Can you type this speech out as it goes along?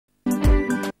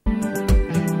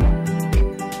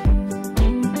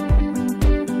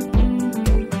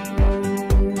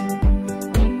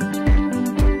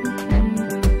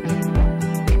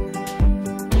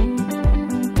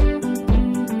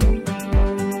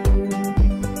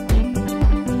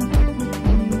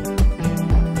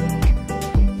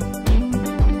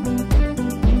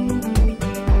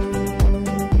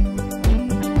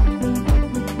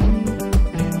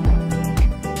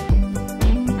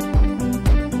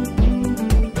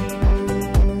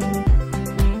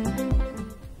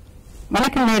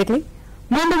நேயர்களே,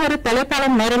 மீண்டும் ஒரு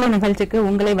தொலைப்பாளம் நேரலை நிகழ்ச்சிக்கு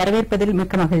உங்களை வரவேற்பதில்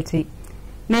மிக்க மகிழ்ச்சி.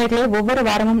 நேயர்களே, ஒவ்வொரு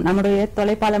வாரமும் நம்முடைய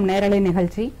தொலைப்பாளம் நேரலை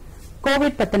நிகழ்ச்சி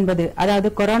கோவிட்-19 அதாவது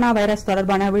கொரோனா வைரஸ்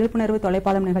தொடர்பான விழிப்புணர்வு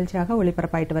தொலைப்பாளம் நிகழ்ச்சியாக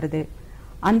ஒளிபரப்பாயிட்டு வருது.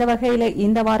 அந்த வகையில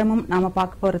இந்த வாரமும் நாம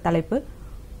பார்க்க போற தலைப்பு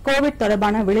கோவிட்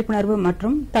தொடர்பான விழிப்புணர்வு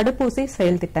மற்றும் தடுப்பூசி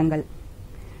செயல் திட்டங்கள்.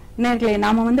 நேயர்களே,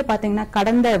 நாம பாத்தீங்கன்னா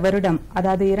கடந்த வருடம்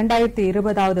அதாவது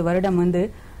 2020 வருடம்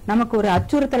நமக்கு ஒரு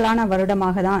அச்சுறுத்தலான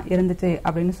வருடமாக தான் இருந்துச்சு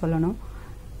அப்படின்னு சொல்லணும்.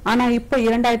 ஆனா இப்ப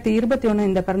 2021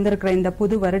 இந்த பிறந்திருக்கிற இந்த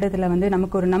புது வருடத்துல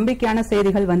நமக்கு ஒரு நம்பிக்கையான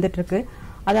செய்திகள் வந்துட்டு இருக்கு.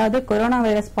 அதாவது கொரோனா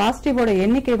வைரஸ் பாசிட்டிவோட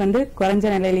எண்ணிக்கை குறைஞ்ச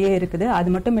நிலையிலேயே இருக்குது. அது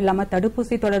மட்டும் இல்லாம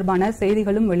தடுப்பூசி தொடர்பான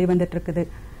செய்திகளும் வெளிவந்துட்டு இருக்குது.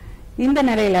 இந்த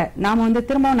நிலையில நாம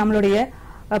திரும்ப நம்மளுடைய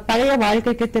பழைய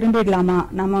வாழ்க்கைக்கு திரும்பிடலாமா,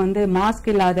 நம்ம மாஸ்க்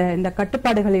இல்லாத இந்த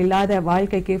கட்டுப்பாடுகள் இல்லாத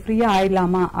வாழ்க்கைக்கு ஃப்ரீயா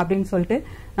ஆயிடலாமா அப்படின்னு சொல்லிட்டு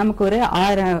நமக்கு ஒரு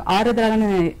ஆறுதலான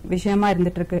விஷயமா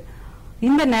இருந்துட்டு இருக்கு.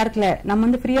 இந்த நேரத்துல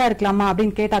நம்ம ஃப்ரீயா இருக்கலாமா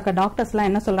அப்படின்னு கேட்டாக்க டாக்டர்ஸ் எல்லாம்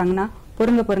என்ன சொல்றாங்கன்னா,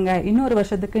 பொறுங்க இன்னொரு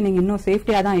வருஷத்துக்கு நீங்க இன்னும்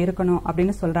சேஃப்டியா தான் இருக்கணும்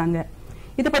அப்படின்னு சொல்றாங்க.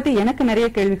 இதை பத்தி எனக்கு நிறைய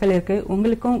கேள்விகள் இருக்கு,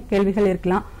 உங்களுக்கும் கேள்விகள்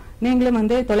இருக்கலாம். நீங்களும்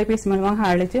தொலைபேசி மூலமாக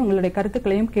அழைச்சு உங்களுடைய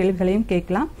கருத்துக்களையும் கேள்விகளையும்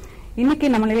கேட்கலாம். இன்னைக்கு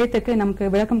நம்ம நிலையத்துக்கு நமக்கு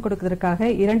விளக்கம் கொடுக்கறதுக்காக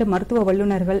 2 மருத்துவ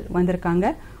வல்லுநர்கள் வந்திருக்காங்க.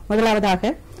 முதலாவதாக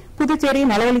புதுச்சேரி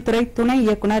நலவழித்துறை துணை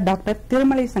இயக்குனர் டாக்டர்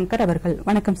திருமலை சங்கர் அவர்கள்.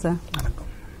 வணக்கம் சார்.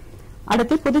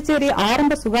 அடுத்து புதுச்சேரி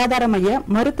ஆரம்ப சுகாதார மைய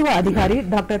மருத்துவ அதிகாரி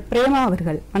டாக்டர் பிரேமா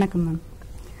அவர்கள். வணக்கம் மேம்.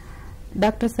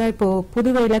 டாக்டர் சார், இப்போ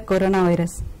புதுவையில கொரோனா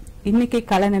வைரஸ் இன்னைக்கு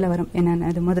கள நிலவரம் என்னன்னு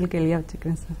அது முதல் கேள்வியா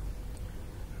வச்சுக்கிறேன் சார்.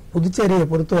 புதுச்சேரியை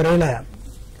பொறுத்தவரையில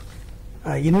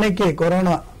இன்னைக்கு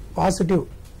கொரோனா பாசிட்டிவ்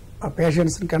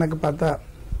பேஷண்ட்ஸ் கணக்கு பார்த்தா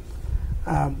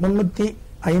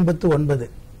 359.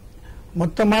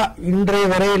 மொத்தமா இன்றைய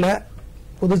வரையில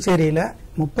புதுச்சேரியில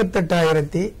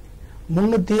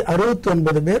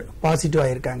 38,369 பேர் பாசிட்டிவ்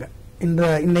ஆயிருக்காங்க.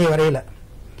 இன்னைய வரையில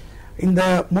இந்த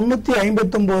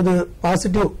 359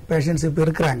 பாசிட்டிவ் பேஷண்ட்ஸ் இப்ப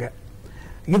இருக்கிறாங்க.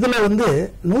 இதுல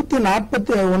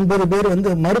 149 பேர்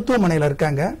மருத்துவமனையில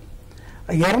இருக்காங்க.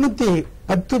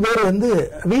 210 பேர்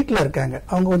வீட்டுல இருக்காங்க.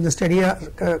 அவங்க கொஞ்சம் ஸ்டடியா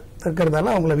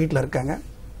இருக்கிறதால அவங்கள வீட்டுல இருக்காங்க.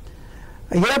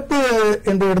 இறப்பு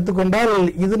என்று எடுத்துக்கொண்டால்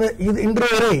இன்று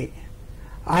வரை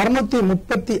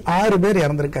 636 பேர்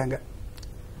இறந்திருக்காங்க.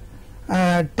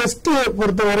 டெஸ்ட்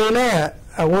பொறுத்த வரையில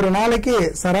ஒரு நாளைக்கு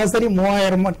சராசரி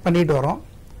 3000 பண்ணிட்டு வரோம்.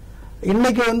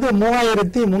 இன்னைக்கு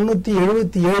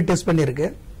 3377 டெஸ்ட் பண்ணிருக்கு.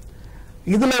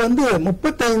 இதுல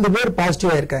 35 பேர்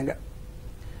பாசிட்டிவ் ஆயிருக்காங்க.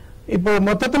 இப்போ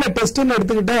மொத்தத்துல டெஸ்ட்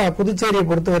எடுத்துக்கிட்டா புதுச்சேரியை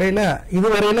பொறுத்தவரையில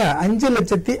இதுவரையில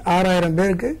 5,06,000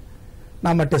 பேருக்கு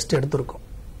நாம டெஸ்ட் எடுத்திருக்கோம்.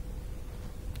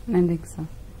 நன்றிங்க சார்.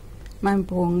 மேம்,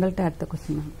 இப்போ உங்கள்கிட்ட அடுத்த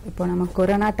கொஸ்டின் மேம். இப்போ நம்ம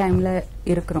கொரோனா டைம்ல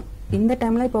இருக்கிறோம். இந்த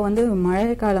டைம்ல இப்போ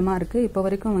மழை காலமா இருக்கு. இப்போ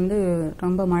வரைக்கும்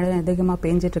ரொம்ப மழை அதிகமா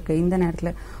பெஞ்சிட்டு இருக்கு. இந்த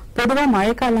நேரத்துல பொதுவா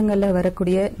மழை காலங்கள்ல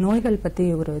வரக்கூடிய நோய்கள் பத்தி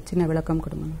ஒரு சின்ன விளக்கம்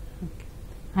கொடுங்க.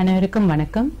 அனைவருக்கும்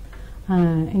வணக்கம்.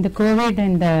 இந்த கோவிட்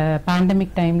இந்த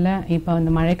பேண்டமிக் டைம்ல இப்போ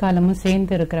இந்த மழைக்காலமும்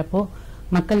சேர்ந்து இருக்கிறப்போ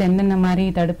மக்கள் என்னென்ன மாதிரி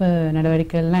தடுப்பு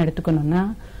நடவடிக்கைகள் எல்லாம் எடுத்துக்கணும்னா,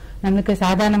 நம்மளுக்கு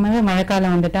சாதாரணமாகவே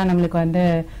மழைக்காலம் வந்துட்டா நம்மளுக்கு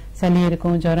சளி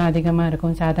இருக்கும், ஜுரம் அதிகமா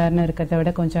இருக்கும், சாதாரண இருக்கிறத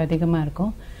விட கொஞ்சம் அதிகமா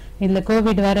இருக்கும். இதுல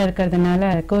கோவிட் வேற இருக்கிறதுனால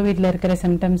கோவிட்ல இருக்கிற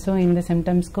சிம்டம்ஸும் இந்த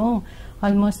சிம்டம்ஸ்க்கும்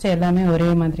ஆல்மோஸ்ட் எல்லாமே ஒரே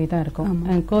மாதிரி தான் இருக்கும்.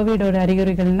 கோவிடோட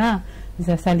அறிகுறிகள்னா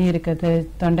சளி இருக்கிறது,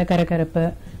 தொண்டை கரகரப்பு,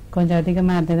 கொஞ்சம்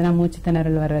அதிகமா இருந்ததுன்னா மூச்சு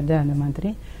திணறல் வர்றது, அந்த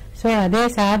மாதிரி. ஸோ அதே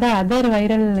அதர்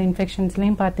வைரல்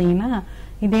இன்ஃபெக்ஷன்ஸ்லயும் பாத்தீங்கன்னா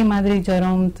இதே மாதிரி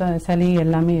ஜுரம், சளி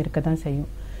எல்லாமே இருக்கதான் செய்யும்.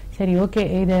 சரி, ஓகே,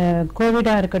 இது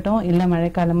கோவிடா இருக்கட்டும் இல்ல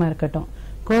மழைக்காலமா இருக்கட்டும்,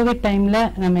 கோவிட் டைம்ல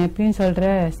நம்ம எப்பயும் சொல்ற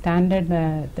ஸ்டாண்டர்ட்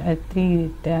 3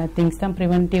 திங்ஸ் தான்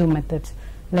ப்ரிவென்டிவ் மெத்தட்ஸ்.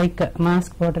 லைக்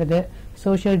மாஸ்க் போடுறது,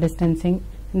 சோஷியல் டிஸ்டன்சிங்,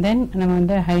 தென்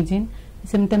நம்ம ஹைஜீன்,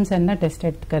 சிம்டம்ஸ் என்ன டெஸ்ட்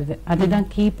எடுத்துக்கிறது, அதுதான்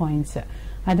கீ பாயிண்ட்ஸ்.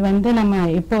 அது நம்ம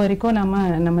இப்போ வரைக்கும்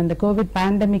நம்ம இந்த கோவிட்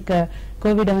பேண்டமிக்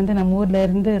கோவிட நம்ம ஊர்ல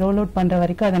இருந்து ரோல் அவுட் பண்ற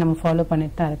வரைக்கும் அதை நம்ம ஃபாலோ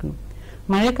பண்ணிட்டு தான் இருக்கணும்.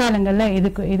 மழைக்காலங்கள்ல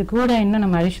இது கூட இன்னும்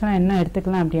நம்ம அடிஷனலா என்ன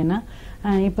எடுத்துக்கலாம் அப்படின்னா,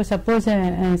 இப்போ சப்போஸ்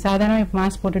சாதாரண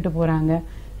மாஸ்க் போட்டுட்டு போறாங்க,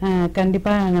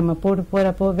 கண்டிப்பா நம்ம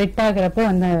போறப்போ வெட் ஆகுறப்போ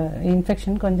அந்த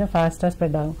இன்ஃபெக்ஷன் கொஞ்சம் ஃபாஸ்டா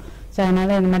ஸ்ப்ரெட் ஆகும். ஸோ அதனால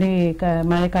இந்த மாதிரி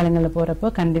மழைக்காலங்களில் போறப்போ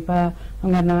கண்டிப்பா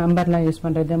அவங்க அம்பர்லாம் யூஸ்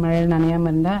பண்றது, மழையில் நனையாம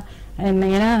இருந்தா.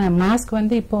 ஏன்னா மாஸ்க்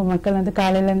இப்போ மக்கள்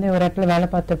காலையில இருந்து ஒரு இடத்துல வேலை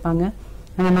பார்த்துருப்பாங்க,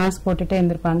 அந்த மாஸ்க் போட்டுட்டே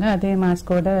இருந்திருப்பாங்க. அதே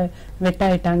மாஸ்கோட வெட்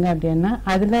ஆயிட்டாங்க அப்படின்னா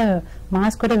அதுல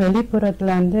மாஸ்கோட வெளிப்புறத்துல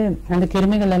அந்த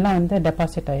கிருமிகள் எல்லாம்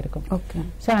டெபாசிட் ஆயிருக்கும்.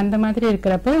 ஸோ அந்த மாதிரி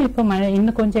இருக்கிறப்போ இப்போ மழை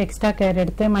இன்னும் கொஞ்சம் எக்ஸ்ட்ரா கேர்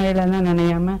எடுத்து மழையில எல்லாம்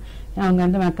நனையாம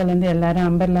அவங்க மக்கள் எல்லாரும்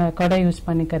அம்பர்ல கொடை யூஸ்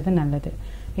பண்ணிக்கிறது நல்லது.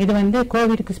 இது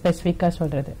கோவிடுக்கு ஸ்பெசிஃபிக்கா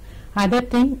சொல்றது. அதர்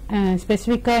திங்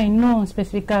இன்னும்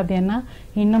ஸ்பெசிஃபிக்கா அப்படின்னா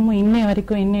இன்னும் இன்னைய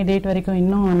டேட் வரைக்கும்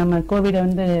இன்னும் நம்ம கோவிட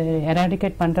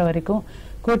எராடிகேட் பண்ற வரைக்கும்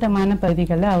கூட்டமான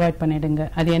பகுதிகளை அவாய்ட் பண்ணிடுங்க.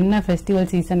 அது என்ன ஃபெஸ்டிவல்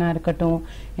சீசனா இருக்கட்டும்,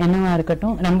 என்னவா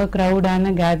இருக்கட்டும், ரொம்ப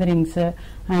கிரௌடான கேதரிங்ஸ்,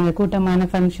 கூட்டமான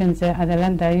ஃபங்க்ஷன்ஸ்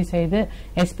அதெல்லாம் தயவு செய்து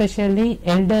எஸ்பெஷலி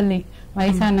எல்டர்லி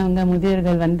வயசானவங்க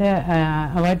முதியோர்கள் வந்து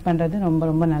அவாய்ட் பண்றது ரொம்ப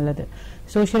ரொம்ப நல்லது.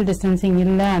 சோஷியல் டிஸ்டன்சிங்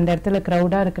இல்ல, அந்த இடத்துல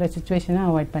கிரௌடா இருக்கிற சுச்சுவேஷனை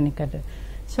அவாய்ட் பண்ணிக்கிறது.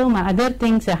 ஸோ அதர்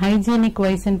திங்ஸ் ஹைஜீனிக்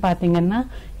வைஸ்ன்னு பாத்தீங்கன்னா,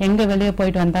 எங்க வெளியே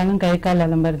போயிட்டு வந்தாலும் கை கால்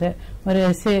அலம்புறது,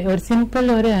 ஒரு சிம்பிள்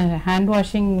ஒரு ஹேண்ட்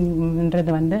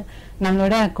வாஷிங்ன்றது வந்து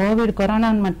நம்மளோட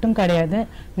கொரோனான்னு மட்டும் கிடையாது,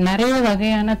 நிறைய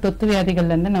வகையான தொத்து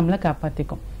வியாதிகள்ல இருந்து நம்மளை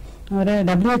காப்பாத்திக்கும். ஒரு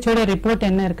WHO ரிப்போர்ட்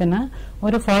என்ன இருக்குன்னா,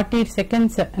 ஒரு 40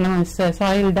 செகண்ட்ஸ்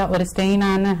சாயில்டா ஒரு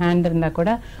ஸ்டெயினான ஹேண்ட் இருந்தா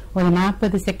கூட ஒரு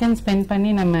 40 செகண்ட் ஸ்பெண்ட்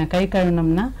பண்ணி நம்ம கை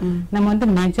கழுவினோம்னா நம்ம வந்து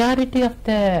மெஜாரிட்டி ஆஃப்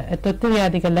த தொத்து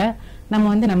வியாதிகளை நம்ம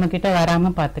வந்து நம்ம கிட்ட வராம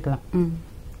பாத்துக்கலாம்.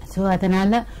 சோ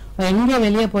அதனால எங்க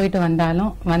வெளியே போயிட்டு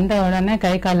வந்தாலும் வந்த உடனே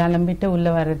கை கால் அலம்பிட்டு உள்ள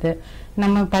வர்றது.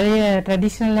 நம்ம பழைய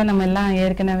ட்ரெடிஷனல்ல நம்ம எல்லாம்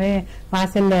ஏற்கனவே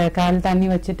வாசல்ல கால் தண்ணி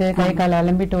வச்சுட்டு கை கால்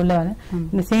அலம்பிட்டு உள்ள வர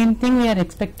இந்த same thing we are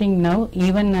expecting now.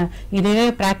 Even இதுவே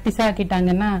பிராக்டிஸ்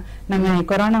ஆக்கிட்டாங்கன்னா நம்ம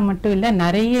கொரோனா மட்டும் இல்ல,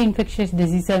 நிறைய இன்ஃபெக்ஷியஸ்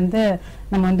டிசீஸ் வந்து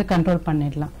நம்ம வந்து கண்ட்ரோல்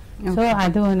பண்ணிடலாம். சோ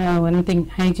அது ஒன் திங்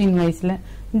ஹைஜீன் வைஸ்ல.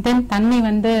 தென் தண்ணி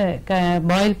வந்து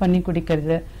பாயில் பண்ணி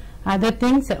குடிக்கிறது. அதர்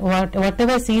திங்ஸ் வாட்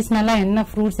எவர் சீசனலா என்ன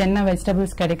ஃப்ரூட்ஸ் என்ன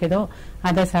வெஜிடபிள்ஸ் கிடைக்குதோ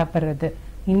அதை சாப்பிடுறது.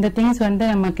 இந்த திங்ஸ் வந்து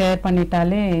நம்ம கேர்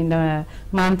பண்ணிட்டாலே இந்த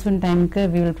மான்சூன் டைமுக்கு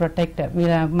we will protect,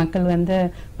 மக்கள் வந்து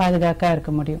பாதுகாக்கா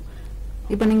இருக்க முடியும்.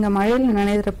 இப்ப நீங்க மழையில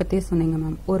நனையறத பத்தி சொன்னீங்க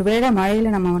மேம். ஒருவேளை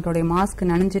மழையில நம்மளுடைய மாஸ்க்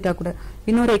நனைஞ்சிட்டா கூட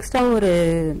இன்னொரு எக்ஸ்ட்ரா ஒரு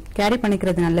கேரி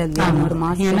பண்ணிக்கிறது நல்லது. ஒரு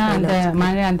மாஸ்க், ஏன்னா அந்த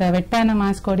மழை அந்த வெட்டான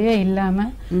மாஸ்கோடயே இல்லாம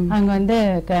அங்க வந்து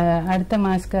அடுத்த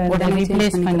மாஸ்க்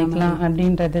ரீப்ளேஸ் பண்ணிக்கலாம்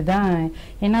அப்படின்றதுதான்.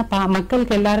 ஏன்னா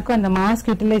மக்களுக்கு எல்லாருக்கும் அந்த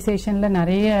மாஸ்க் யூட்டிலைசேஷன்ல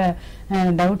நிறைய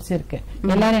டவுட்ஸ் இருக்கு.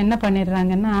 எல்லாரும் என்ன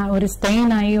பண்ணிடுறாங்கன்னா, ஒரு ஸ்டெயின்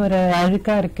ஆகி ஒரு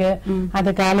அழுக்கா இருக்கு, அது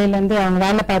காலையில இருந்து அவங்க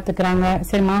வேலை பாத்துக்கிறாங்க,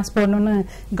 சரி மாஸ்க் போடணும்னு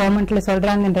கவர்மெண்ட்ல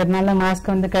சொல்றாங்கன்றதுனால மாஸ்க்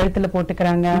வந்து கழுத்துல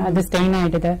போட்டுக்கிறாங்க, அது ஸ்டெயின்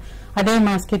ஆயிடுது, அதே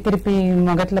மாஸ்கே திருப்பி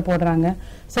முகத்துல போடுறாங்க.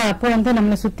 சோ அப்போ வந்து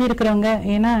நம்மள சுத்தி இருக்கிறவங்க,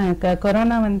 ஏன்னா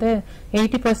கொரோனா வந்து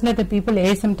 80% ஆஃப் பீப்புள்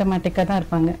ஏசிம்டமேட்டிக்கா தான்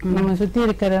இருப்பாங்க. நம்ம சுத்தி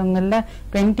இருக்கிறவங்கல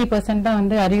 20% தான்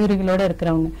வந்து அறிகுறிகளோட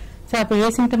இருக்கிறவங்க. சோ அப்போ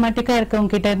ஏசிம்டமேட்டிக்கா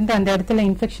இருக்கவங்க கிட்ட இருந்து அந்த இடத்துல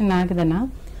இன்ஃபெக்ஷன் ஆகுதுன்னா,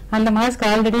 அந்த மாஸ்க்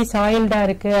ஆல்ரெடி சாயில்டா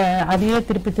இருக்கு, அதையே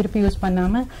திருப்பி யூஸ்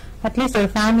பண்ணாம அட்லீஸ்ட் ஒரு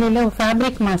ஃபேமிலியில ஒரு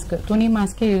ஃபேப்ரிக் மாஸ்க், துணி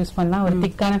மாஸ்கே யூஸ் பண்ணலாம். ஒரு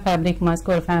திக்கான ஃபேப்ரிக்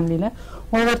மாஸ்க் ஒரு ஃபேமிலியில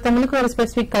ஒவ்வொருத்தவங்களுக்கு ஒரு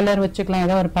ஸ்பெசிபிக் கலர் வச்சுக்கலாம்,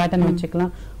 ஏதோ ஒரு பேட்டர்ன்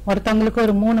வச்சுக்கலாம். ஒருத்தவங்களுக்கு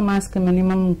ஒரு 3 மாஸ்க்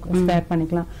மினிமம் ஸ்பேர்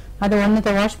பண்ணிக்கலாம். அது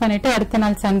ஒன்னத்தை வாஷ் பண்ணிட்டு அடுத்த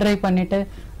நாள் சன்ட்ரை பண்ணிட்டு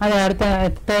அது அடுத்த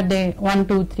தேர்ட் டே 1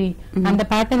 2 3 அந்த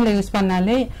பேட்டர்ன்ல யூஸ்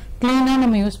பண்ணாலே, கிளீனா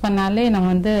நம்ம யூஸ் பண்ணாலே நம்ம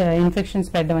வந்து இன்ஃபெக்ஷன்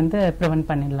ஸ்ப்ரெட் வந்து ப்ரிவென்ட்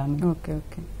பண்ணிடலாம். Okay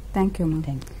okay, thank you ma'am.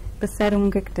 Thank you. இப்போ சார்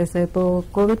உங்ககிட்ட சார், இப்போ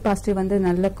கோவிட் பாசிட்டிவ் வந்து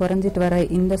நல்லா குறைஞ்சிட்டு வர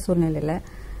இந்த சூழ்நிலையில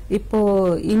இப்போ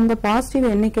இந்த பாசிட்டிவ்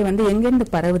எண்ணிக்கை வந்து எங்கிருந்து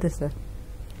பரவுது சார்?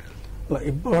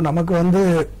 இப்போ நமக்கு வந்து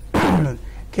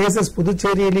கேசஸ்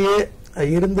புதுச்சேரியிலேயே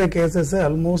இருந்த கேசஸ்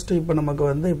ஆல்மோஸ்ட் இப்போ நமக்கு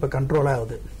வந்து இப்போ கண்ட்ரோல்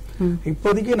ஆகுது.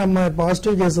 இப்போதைக்கு நம்ம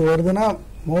பாசிட்டிவ் கேஸ் வருதுன்னா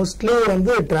மோஸ்ட்லி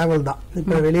வந்து டிராவல் தான்.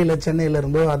 இப்ப வெளியில சென்னையில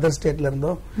இருந்தோ அதர் ஸ்டேட்ல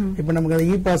இருந்தோ இப்ப நமக்கு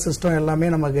இ-பாஸ் சிஸ்டம் எல்லாமே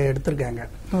நமக்கு எடுத்திருக்காங்க.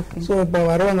 சோ இப்ப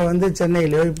வரவங்க வந்து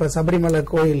சென்னையிலயோ இப்ப சபரிமலை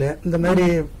கோயில் இந்த மாதிரி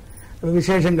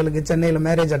விசேஷங்களுக்கு சென்னையில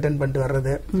மேரேஜ் அட்டென்ட் பண்ணிட்டு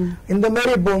வர்றது, இந்த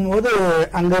மாதிரி போகும்போது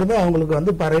அங்க இருந்து அவங்களுக்கு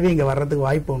வந்து பரவி இங்க வர்றதுக்கு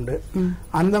வாய்ப்பு உண்டு.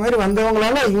 அந்த மாதிரி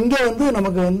வந்தவங்களால இங்க வந்து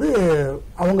நமக்கு வந்து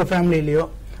அவங்க ஃபேமிலிலயோ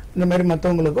இந்த மாதிரி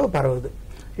மற்றவங்களுக்கோ பரவுது.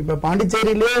 இப்ப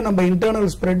பாண்டிச்சேரியிலேயே நம்ம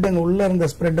இன்டர்னல் ஸ்ப்ரெட் அங்க உள்ள இருந்த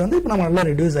ஸ்ப்ரெட் வந்து இப்ப நம்ம நல்லா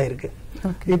ரெடியூஸ் ஆயிருக்கு.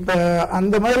 இப்ப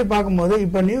அந்த மாதிரி பார்க்கும்போது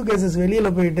இப்ப நியூ கேசஸ் வெளியில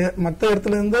போயிட்டு மற்ற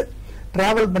இடத்துல இருந்து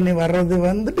டிராவல் பண்ணி வர்றது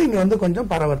வந்துட்டு இங்க வந்து கொஞ்சம்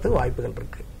பரவறதுக்கு வாய்ப்புகள்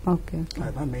இருக்கு. ஓகே,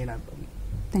 அதுதான் மெயினா.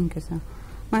 Thank you sir.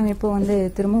 மேம், இப்போ வந்து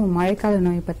திரும்பவும் மழைக்கால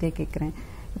நோய் பத்தி கேட்கிறேன்.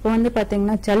 இப்போ வந்து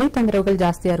பாத்தீங்கன்னா சளி தொந்தரவுகள்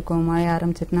ஜாஸ்தியா இருக்கும் மழை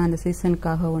ஆரம்பிச்சிட்டுனா அந்த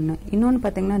சீசனுக்காக ஒண்ணு. இன்னொன்னு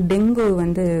பாத்தீங்கன்னா டெங்கு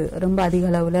வந்து ரொம்ப அதிக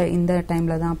அளவுல இந்த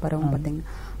டைம்ல தான் பரவும். பாத்தீங்கன்னா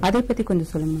அதை பத்தி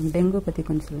கொஞ்சம் சொல்லுங்க மேம், டெங்கு பத்தி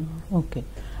கொஞ்சம் சொல்லுங்க. ஓகே,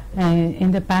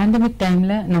 இந்த பேண்டமிக்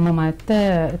டைம்ல நம்ம மற்ற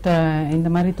இந்த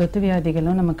மாதிரி தொத்து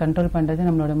வியாதிகளும் நம்ம கண்ட்ரோல் பண்றது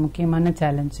நம்மளோட முக்கியமான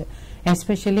சேலஞ்ச்,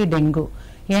 எஸ்பெஷலி டெங்கு.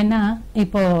 ஏன்னா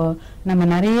இப்போ நம்ம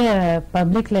நிறைய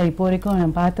பப்ளிக்ல இப்போ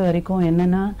வரைக்கும் பார்த்த வரைக்கும்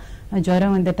என்னன்னா,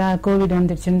 ஜுரம் வந்துட்டா கோவிட்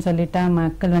வந்துருச்சுன்னு சொல்லிட்டா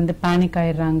மக்கள் வந்து பேனிக்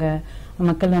ஆயிடுறாங்க,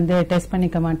 மக்கள் வந்து டெஸ்ட்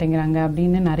பண்ணிக்க மாட்டேங்கிறாங்க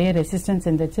அப்படின்னு நிறைய ரெசிஸ்டன்ஸ்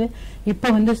இருந்துச்சு.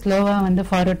 இப்ப வந்து ஸ்லோவா வந்து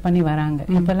ஃபார்வர்ட் பண்ணி வராங்க.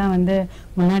 இப்பெல்லாம் வந்து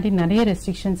முன்னாடி நிறைய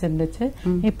ரெஸ்ட்ரிக்ஷன்ஸ் இருந்துச்சு.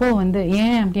 இப்போ வந்து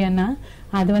ஏன் அப்படின்னா,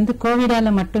 அது வந்து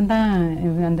கோவிடால மட்டும்தான்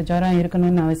அந்த ஜுரம்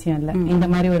இருக்கணும்னு அவசியம் இல்லை. இந்த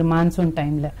மாதிரி ஒரு மான்சூன்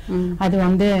டைம்ல அது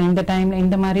வந்து இந்த டைம்ல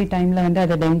இந்த மாதிரி டைம்ல வந்து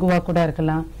அது டெங்குவா கூட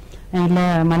இருக்கலாம், இல்ல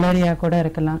மலேரியா கூட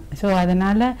இருக்கலாம். ஸோ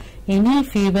அதனால எனி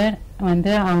ஃபீவர்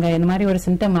வந்து அவங்க இந்த மாதிரி ஒரு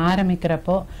சிம்டம்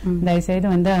ஆரம்பிக்கிறப்போ தயவுசெய்து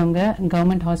வந்து அவங்க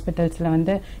கவர்மெண்ட் ஹாஸ்பிட்டல்ஸ்ல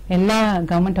வந்து எல்லா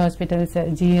government hospitals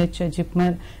GH,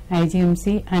 JIPMER,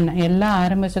 IGMC and எல்லா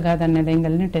ஆரம்ப சுகாதார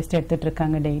நிலையங்கள்லயும் டெஸ்ட் எடுத்துட்டு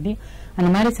இருக்காங்க டெய்லி.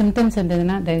 அந்த மாதிரி சிம்டம்ஸ்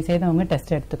இருந்ததுன்னா தயவுசெய்து அவங்க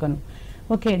டெஸ்ட் எடுத்துக்கணும்.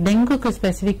 ஓகே, டெங்குக்கு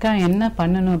ஸ்பெசிஃபிக்கா என்ன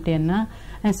பண்ணணும் அப்படின்னா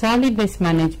சாலிட் வேஸ்ட்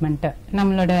மேனேஜ்மெண்ட்.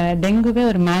 நம்மளோட டெங்குவே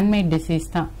ஒரு மேன்மேட் டிசீஸ்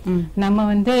தான். நம்ம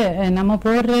வந்து நம்ம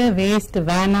போடுற வேஸ்ட்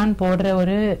வேணான்னு போடுற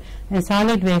ஒரு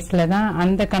சாலிட் வேஸ்ட்ல தான்,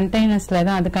 அந்த கண்டெய்னர்ஸ்ல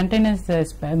தான், அது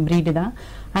கண்டெய்னர்ஸ் பிரீடு தான்,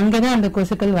 அங்கதான் அந்த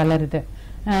கொசுக்கள் வளருது.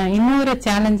 இன்னொரு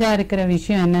சேலஞ்சா இருக்கிற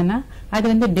விஷயம் என்னன்னா அது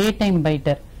வந்து டே டைம்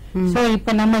பைட்டர். சோ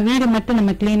இப்ப நம்ம வீடு மட்டும்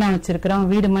நம்ம கிளீனா வச்சிருக்கிறோம்,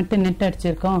 வீடு மட்டும் நெட்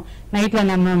அடிச்சிருக்கோம், நைட்ல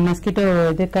நம்ம மஸ்கிட்டோ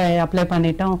இதுக்கு அப்ளை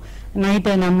பண்ணிட்டோம்,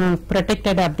 நைட்டு நம்ம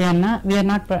ப்ரொடெக்டட் அப்படின்னா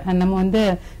நம்ம வந்து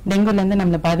டெங்குல இருந்து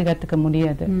நம்மள பாதுகாத்துக்க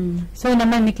முடியாது. சோ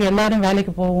நம்ம இன்னைக்கு எல்லாரும்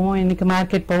வேலைக்கு போவோம், இன்னைக்கு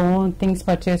மார்க்கெட் போவோம், திங்ஸ்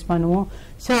பர்ச்சேஸ் பண்ணுவோம்.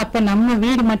 சோ அப்ப நம்ம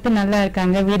வீடு மட்டும் நல்லா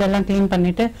இருக்காங்க, வீடெல்லாம் கிளீன்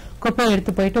பண்ணிட்டு குப்பை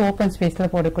எடுத்து போயிட்டு ஓபன் ஸ்பேஸ்ல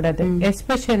போடக்கூடாது.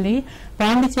 எஸ்பெஷலி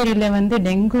பாண்டிச்சேரியில வந்து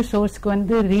டெங்கு சோர்ஸ்க்கு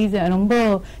வந்து ரொம்ப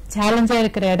சேலஞ்சா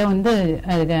இருக்கிற இடம் வந்து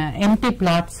எம்டி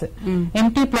பிளாட்ஸ்.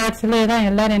 எம்டி பிளாட்ஸ்ல தான்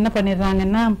எல்லாரும் என்ன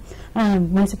பண்ணிடுறாங்கன்னா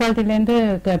முனிசிபாலிட்டில இருந்து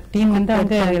டீம் வந்து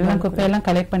அவங்க எல்லாம் குப்பையெல்லாம்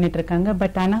கலெக்ட் பண்ணிட்டு இருக்காங்க.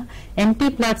 பட் ஆனா எம்டி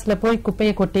பிளாட்ஸ்ல போய்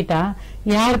குப்பையை கொட்டிட்டா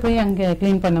யார் போய் அங்க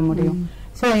கிளீன் பண்ண முடியும்?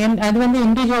 சோ அது வந்து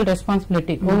இண்டிவிஜுவல்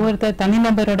ரெஸ்பான்சிபிலிட்டி, ஒவ்வொருத்தர்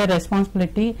தனிநபரோட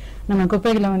ரெஸ்பான்சிபிலிட்டி. நம்ம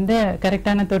குப்பைகளை வந்து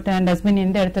கரெக்டான டஸ்ட்பின்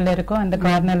எந்த இடத்துல இருக்கோ அந்த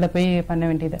கார்னர்ல போய் பண்ண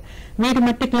வேண்டியது. வீடு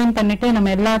மட்டும் கிளீன் பண்ணிட்டு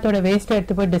நம்ம எல்லாத்தோட வேஸ்ட்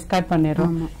எடுத்து போய் டிஸ்கார்ட்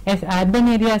பண்ணிடுறோம்.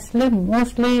 அர்பன் ஏரியாஸ்ல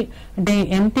மோஸ்ட்லி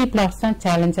எம்டி பிளாட்ஸ் தான்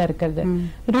சேலஞ்சா இருக்கிறது.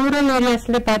 ரூரல்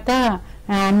ஏரியாஸ்ல பார்த்தா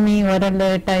அம்மி, உரல்,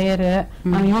 டயரு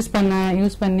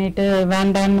யூஸ் பண்ணிட்டு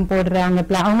வேண்டான்னு போடுறாங்க.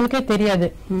 அவங்களுக்கே தெரியாது,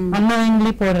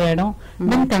 அன்னோயிங்லி போடுற இடம்.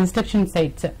 தென் கன்ஸ்ட்ரக்ஷன்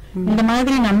சைட்ஸ், இந்த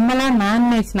மாதிரி நம்மளா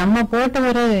மேன்மேட்ஸ் நம்ம போட்ட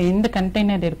ஒரு எந்த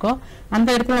கண்டெய்னர் இருக்கோ அந்த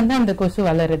இடத்துல வந்து அந்த கொசு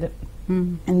வளருது,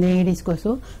 இந்த ஏடிஸ்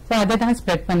கொசு. சோ அதை தான்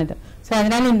ஸ்ப்ரெட் பண்ணுது. சோ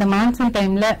அதனால இந்த மான்சூன்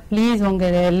டைம்ல ப்ளீஸ் உங்க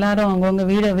எல்லாரும் அவங்கவுங்க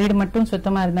வீடு மட்டும்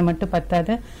சுத்தமா இருந்தா மட்டும்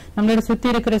பத்தாது, நம்மளோட சுத்தி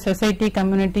இருக்கிற society,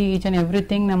 community, each and every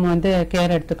thing நம்ம வந்து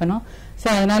கேர் எடுத்துக்கணும். சோ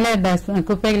அதனால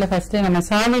குப்பைகளை ஃபர்ஸ்ட் நம்ம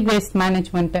சாலிட் வேஸ்ட்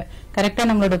மேனேஜ்மெண்ட் கரெக்டா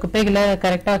நம்மளோட குப்பைகளை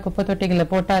கரெக்டா குப்பை தொட்டிகளை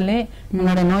போட்டாலே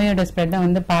நம்மளோட நோயோட ஸ்ப்ரெட்டை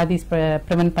வந்து பாதி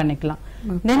ப்ரிவென்ட் பண்ணிக்கலாம்.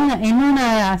 தென் இன்னொன்னு,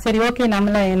 சரி ஓகே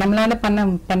நம்மளால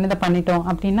பண்ணதை பண்ணிட்டோம்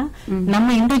அப்படின்னா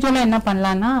நம்ம இண்டிவிஜுவலா என்ன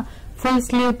பண்ணலாம்னா ஃபுல்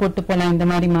ஸ்லீவ் போட்டு போலாம். இந்த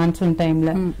மாதிரி மான்சூன்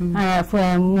டைம்ல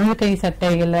முழு கை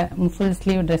சட்டைகளை ஃபுல்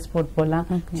ஸ்லீவ் ட்ரெஸ் போட்டு போலாம்.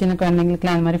 சின்ன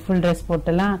குழந்தைங்களுக்கு அந்த மாதிரி ஃபுல் ட்ரெஸ்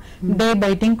போட்டுலாம். டே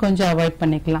பைட்டிங் கொஞ்சம் அவாய்ட்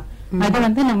பண்ணிக்கலாம். அது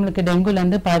வந்து நம்மளுக்கு டெங்குல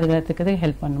இருந்து பாதுகாத்துக்கிறது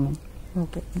ஹெல்ப் பண்ணும்.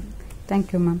 Okay,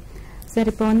 thank you ma'am. சார்,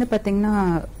 இப்போ வந்து பாத்தீங்கன்னா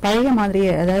பழைய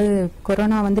மாதிரியே, அதாவது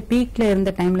கொரோனா வந்து பீக்ல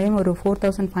இருந்த டைம்லயும் ஒரு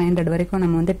 4500 வரைக்கும்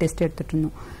நம்ம வந்து டெஸ்ட் எடுத்துட்டு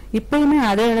இருந்தோம். இப்பயுமே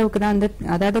அதே அளவுக்கு தான் வந்து,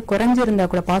 அதாவது குறைஞ்சிருந்தா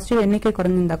கூட, பாசிட்டிவ் எண்ணிக்கை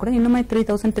குறைஞ்சிருந்தா கூட இன்னுமே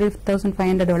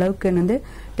 3500 அளவுக்கு வந்து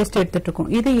டெஸ்ட் எடுத்துட்டு இருக்கோம்.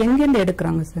 இது எங்கிருந்து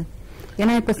எடுக்கிறாங்க சார்?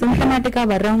 ஏன்னா இப்ப சிம்டமேட்டிக்கா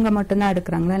வர்றவங்க மட்டும்தான்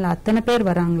எடுக்கிறாங்களா, இல்ல அத்தனை பேர்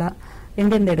வராங்களா?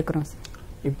 எங்கிருந்து எடுக்கிறோம் சார்?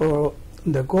 இப்போ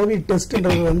இந்த கோவிட்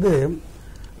டெஸ்ட்ன்றது வந்து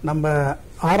நம்ம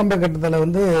ஆரம்ப கட்டத்தில்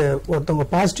வந்து ஒருத்தவங்க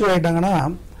பாசிட்டிவ் ஆயிட்டாங்கன்னா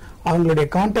அவங்களுடைய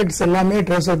கான்டாக்ட்ஸ் எல்லாமே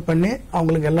ட்ரேஸ் அவுட் பண்ணி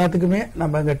அவங்களுக்கு எல்லாத்துக்குமே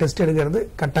நம்ம அங்கே டெஸ்ட் எடுக்கிறது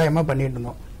கட்டாயமாக பண்ணிட்டு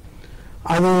இருந்தோம்.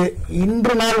 அது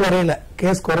இன்று நாள் வரையில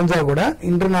கேஸ் குறைஞ்சா கூட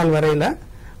இன்று நாள் வரையில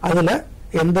அதுல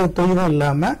எந்த தொய்வும்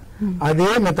இல்லாம அதே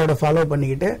மெத்தட ஃபாலோ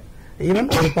பண்ணிக்கிட்டு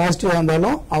ஈவன் ஒரு பாசிட்டிவ்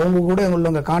இருந்தாலும் அவங்க கூட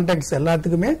உள்ளவங்க கான்டாக்ட்ஸ்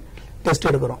எல்லாத்துக்குமே டெஸ்ட்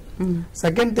எடுக்கிறோம்.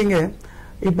 செகண்ட் திங்,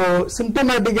 இப்போ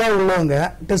சிம்டமேட்டிக்கா உள்ளவங்க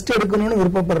டெஸ்ட் எடுக்கணும்னு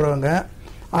விருப்பப்படுறவங்க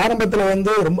ஆரம்பத்துல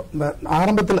வந்து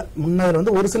ஆரம்பத்துல முன்னர்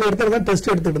வந்து ஒரு சில இடத்துல தான் டெஸ்ட்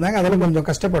எடுத்துட்டு இருந்தாங்க. அதெல்லாம் கொஞ்சம்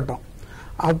கஷ்டப்பட்டோம்.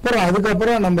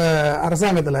 அதுக்கப்புறம் நம்ம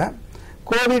அரசாங்கத்துல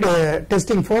கோவிட்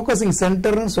டெஸ்டிங் ஃபோக்கசிங்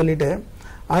சென்டர்னு சொல்லிட்டு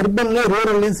அர்பன்ல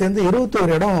ரூரல்லையும் சேர்ந்து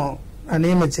 21 இடம்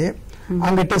நியமிச்சு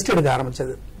அங்க டெஸ்ட் எடுக்க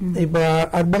ஆரம்பிச்சது. இப்ப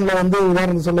அர்பன்ல வந்து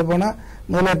உதாரணம் சொல்ல போனா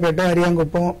மூலாப்பேட்டை,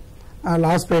 அரியாங்குப்பம்,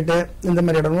 லாஸ்பேட்டு இந்த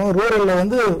மாதிரி இடமும், ரூரல்ல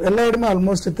வந்து எல்லா இடமும்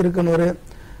ஆல்மோஸ்ட் திருக்கனூர்,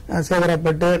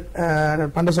 சேதராப்பேட்டு,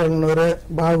 பண்டசோழனூர்,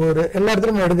 பாகூர் எல்லா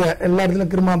இடத்துலயும் எல்லா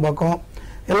இடத்துலயும் கிருமாம்பாக்கம்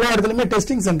எல்லா இடத்துலயுமே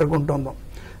டெஸ்டிங் சென்டர் கொண்டு வந்தோம்.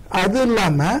 அது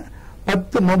இல்லாம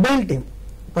 10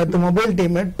 மொபைல்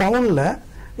டீம் டவுன்ல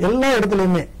எல்லா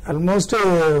இடத்துலயுமே ஆல்மோஸ்ட்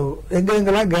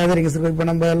எங்கெங்கெல்லாம் கேதரிங்ஸ் இருக்கு. இப்ப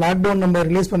நம்ம லாக்டவுன் நம்ம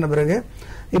ரிலீஸ் பண்ண பிறகு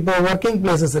இப்போ ஒர்க்கிங்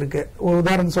பிளேசஸ் இருக்கு.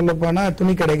 உதாரணம் சொல்ல போனா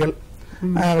துணி கடைகள்,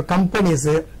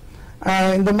 கம்பெனிஸ்,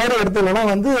 இந்த மாதிரி இடத்துல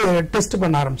எல்லாம் வந்து டெஸ்ட்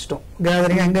பண்ண ஆரம்பிச்சிட்டோம்.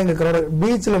 கேதரிங் எங்க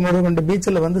பீச்ல முதற்கொண்டு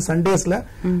பீச்ல வந்து சண்டேஸ்ல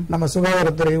நம்ம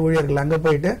சுகாதாரத்துறை ஊழியர்கள் அங்க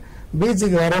போயிட்டு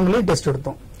பீச்சுக்கு வரவங்களையும் டெஸ்ட்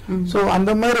எடுத்தோம். சோ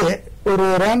அந்த மாதிரி ஒரு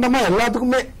ரேண்டமா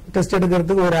எல்லாத்துக்குமே டெஸ்ட்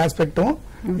எடுக்கிறதுக்கு ஒரு ஆஸ்பெக்டும்,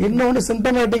 இன்னொன்னு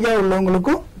சிம்டமேட்டிக்கா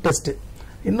உள்ளவங்களுக்கும் டெஸ்ட்,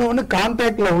 இன்னொன்னு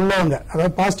கான்டாக்ட்ல உள்ளவங்க,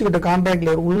 அதாவது பாசிட்டிவ்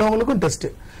கான்டாக்ட்ல உள்ளவங்களுக்கும் டெஸ்ட்.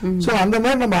 சோ அந்த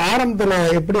மாதிரி நம்ம ஆரம்பத்துல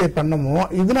எப்படி பண்ணமோ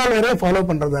இதனால வரை ஃபாலோ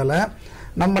பண்றதால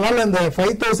நம்மளால இந்த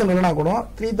 5000 இல்லைனா கூட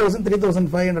 3000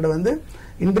 3500 வந்து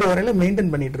இன்று வரையில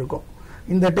மெயின்டைன் பண்ணிட்டு இருக்கோம்.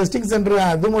 இந்த டெஸ்டிங் சென்டர்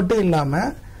அது மட்டும் இல்லாம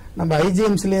நம்ம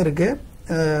ஐஜிஎம்ஸ்லயும் இருக்கு,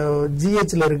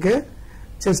 ஜிஹெச்ல இருக்கு,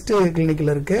 செஸ்ட்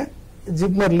கிளினிக்ல இருக்கு,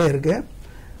 ஜிப்மர்ல இருக்கு.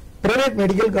 பிரைவேட்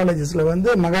மெடிக்கல் காலேஜஸ்ல வந்து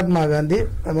மகாத்மா காந்தி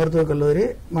மருத்துவக் கல்லூரி,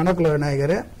 மணக்குள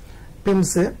விநாயகர்,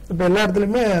 பிம்ஸ், இப்ப எல்லா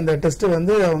இடத்துலயுமே அந்த டெஸ்ட்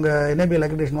வந்து அவங்க NABL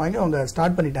அக்ரிடேஷன் வாங்கி அவங்க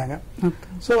ஸ்டார்ட் பண்ணிட்டாங்க.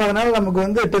 சோ அதனால நமக்கு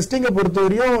வந்து டெஸ்டிங்கை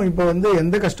பொறுத்தவரையும் இப்ப வந்து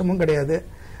எந்த கஷ்டமும் கிடையாது.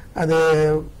 அது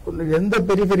எந்த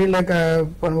பெரிய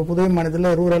நம்ம புதுவை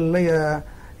மாநிலத்தில் ரூரல்ல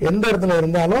எந்த இடத்துல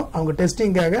இருந்தாலும் அவங்க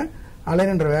டெஸ்டிங்காக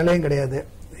அலைன்ற வேலையும் கிடையாது.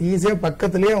 ஈஸியா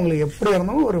பக்கத்திலேயே அவங்களுக்கு எப்படி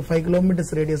இருந்தாலும் ஒரு 5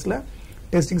 கிலோமீட்டர்ஸ் ரேடியஸ்ல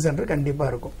டெஸ்டிங் சென்டர் கண்டிப்பா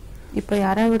இருக்கும். இப்போ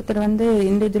யாராவது ஒருத்தர் வந்து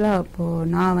இண்டிவிஜுவலா இப்போ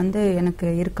நான் வந்து எனக்கு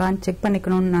இருக்கான்னு செக்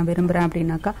பண்ணிக்கணும்னு நான் விரும்புறேன்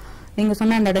அப்படின்னாக்கா நீங்க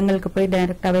சொன்ன அந்த இடங்களுக்கு போய்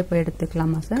டைரக்டாவே போய்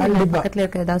எடுத்துக்கலாமா சார்? பக்கத்துல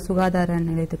இருக்க ஏதாவது சுகாதார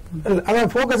நிலையத்துக்கு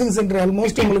அதான் போக்கசிங் சென்டர்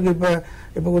ஆல்மோஸ்ட் உங்களுக்கு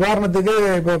இப்ப உதாரணத்துக்கு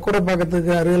இப்ப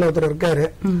கூடப்பாக்கத்துக்கு அருகில் ஒருத்தர் இருக்காரு,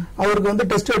 அவருக்கு வந்து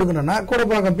டெஸ்ட் எடுக்கணும்னா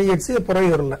கூடப்பாக்கம் PHC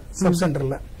புறையூர்ல சப்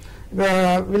சென்டர்ல, இப்ப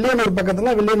வில்லியனூர்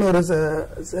பக்கத்துல வில்லியனூர்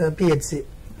PHC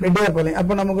ரெட்டியார்பாளையம்.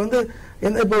 அப்ப நமக்கு வந்து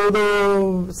இப்ப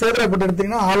சேதராப்பட்டு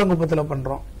எடுத்தீங்கன்னா ஆலங்குப்பத்துல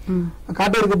பண்றோம்,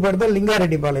 காட்டூருக்கு எடுத்தா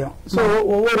லிங்காரெட்டிப்பாளையம். சோ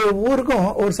ஒவ்வொரு ஊருக்கும்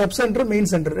ஒரு சப் சென்டர் மெயின்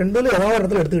சென்டர் ரெண்டுல ஏதாவது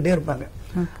இடத்துல எடுத்துக்கிட்டே இருப்பாங்க.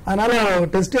 அதனால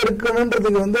டெஸ்ட்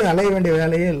எடுக்கணும்ன்றதுக்கு வந்து அலைய வேண்டிய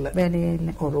வேலையே இல்லை,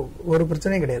 ஒரு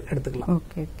பிரச்சனையும் கிடையாது, எடுத்துக்கலாம்.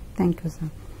 Okay, thank you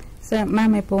sir. Sir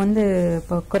ma'am, இப்போ வந்து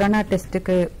இப்போ கொரோனா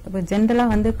டெஸ்ட்டுக்கு இப்போ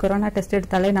ஜென்ரலாக வந்து கொரோனா டெஸ்ட்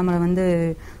எடுத்தாலே நம்மளை வந்து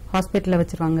ஹாஸ்பிட்டலில்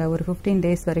வச்சுருவாங்க, ஒரு 15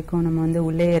 days வரைக்கும் நம்ம வந்து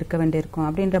உள்ளே இருக்க வேண்டியிருக்கும்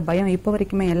அப்படின்ற பயம் இப்போ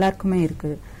வரைக்குமே எல்லாருக்குமே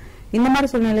இருக்குது. இந்த மாதிரி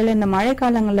சூழ்நிலையில் இந்த மழை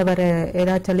காலங்களில் வர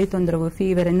ஏதாவது சளி தொந்தரவு,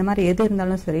 ஃபீவர், இந்த மாதிரி எது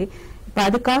இருந்தாலும் சரி, இப்போ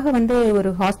அதுக்காக வந்து ஒரு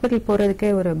ஹாஸ்பிட்டல் போகிறதுக்கே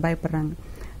ஒரு பயப்படுறாங்க.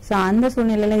 ஸோ அந்த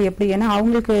சூழ்நிலையில எப்படி, ஏன்னா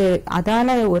அவங்களுக்கு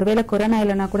அதால ஒருவேளை கொரோனா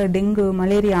இல்லைன்னா கூட டெங்கு,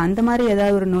 மலேரியா அந்த மாதிரி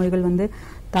ஏதாவது ஒரு நோய்கள் வந்து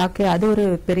தாக்கி அது ஒரு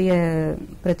பெரிய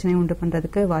பிரச்சனையை உண்டு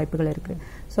பண்றதுக்கு வாய்ப்புகள் இருக்கு.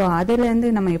 ஸோ அதுல இருந்து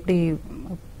நம்ம எப்படி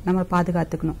நம்ம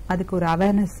பாதுகாத்துக்கணும், அதுக்கு ஒரு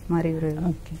அவேர்னஸ் மாதிரி ஒரு.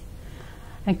 ஓகே,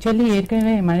 ஆக்சுவலி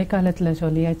ஏற்கனவே மழைக்காலத்துல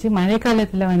சொல்லியாச்சு.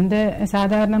 மழைக்காலத்துல வந்து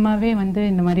சாதாரணமாவே வந்து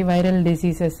இந்த மாதிரி வைரல்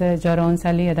டிசீசஸ், ஜுரம்,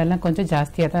 சளி அதெல்லாம் கொஞ்சம்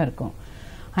ஜாஸ்தியா தான் இருக்கும்.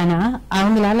 ஆனா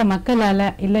அவங்களால, மக்களால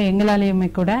இல்ல எங்களாலேயுமே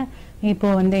கூட இப்போ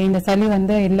வந்து இந்த சளி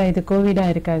வந்து இல்ல இது கோவிடா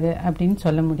இருக்காது அப்படின்னு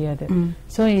சொல்ல முடியாது.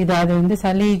 சோ இது அது வந்து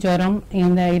சளி, ஜுரம்,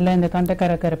 இந்த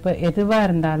தொண்டைக்கரக்கரப்பு எதுவா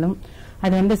இருந்தாலும்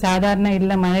அது வந்து சாதாரண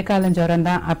இல்ல மழைக்காலம் ஜுரம்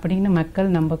தான் அப்படின்னு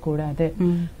மக்கள் நம்ப கூடாது.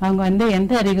 அவங்க வந்து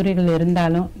எந்த அறிகுறிகள்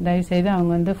இருந்தாலும் தயவு செய்து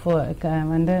அவங்க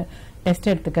வந்து டெஸ்ட்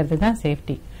எடுத்துக்கிறது தான்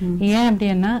சேஃப்டி. ஏன்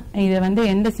அப்படின்னா இது வந்து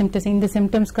எந்த இந்த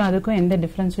சிம்டம்ஸ்க்கும் அதுக்கும் எந்த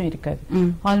டிஃபரன்ஸும் இருக்காது.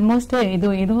 ஆல்மோஸ்ட்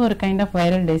இதுவும் ஒரு கைண்ட் ஆஃப்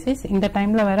வைரல் டிசீஸ். இந்த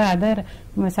டைம்ல வர அதர்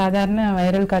சாதாரண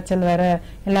வைரல் காய்ச்சல் வர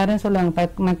எல்லாரும் சொல்லுவாங்க,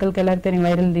 மக்களுக்கு எல்லாரும் தெரியும்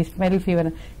வைரல் ஃபீவர்,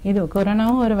 இது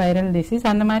கொரோனாவும் ஒரு வைரல் டிசீஸ்.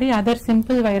 அந்த மாதிரி அதர்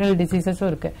சிம்பிள் வைரல் டிசீசஸும்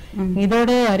இருக்கு.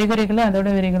 இதோட அறிகுறிகளும் அதோட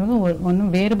விரிகளும்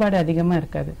ஒன்னும் வேறுபாடு அதிகமா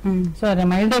இருக்காது. சோ அது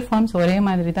மைல்டர் ஃபார்ம்ஸ் ஒரே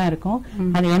மாதிரி தான் இருக்கும்.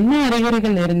 அது என்ன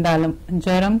அறிகுறிகள் இருந்தாலும்,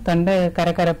 ஜுரம், தொண்டை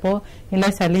கரகரப்போ, இல்ல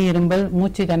சளி, இரும்பல்,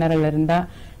 மூச்சு திணறல் இருந்தா,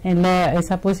 இல்ல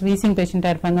சப்போஸ் வீசிங் பேஷண்டா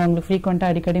இருப்பாங்க, அவங்களுக்கு ஃப்ரீக்வெண்டா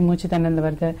அடிக்கடி மூச்சு திணறல்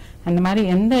வருது, அந்த மாதிரி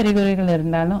எந்த அறிகுறிகள்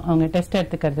இருந்தாலும் அவங்க டெஸ்ட்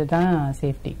எடுத்துக்கிறது தான்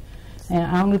சேஃப்டி.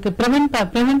 அவங்களுக்கு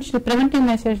ப்ரிவென்டிவ்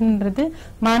மெஷர்ஸ்ன்றது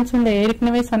மான்சூன்ல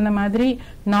ஏற்கனவே சொன்ன மாதிரி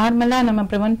நார்மலா நம்ம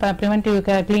ப்ரிவென்டிவ்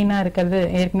கிளீனா இருக்கிறது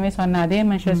ஏற்கனவே சொன்ன அதே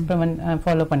மெஷர்ஸ்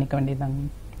ஃபாலோ பண்ணிக்க வேண்டியதாங்க.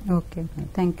 Okay,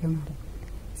 thank you madam.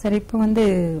 சரி, இப்போ வந்து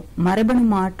மரபணு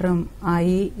மாற்றம்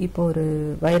ஆகி இப்போ ஒரு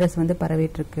வைரஸ் வந்து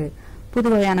பரவிட்டு இருக்கு, புது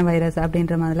வகையான வைரஸ்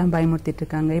அப்படின்ற மாதிரிலாம் பயமுறுத்திட்டு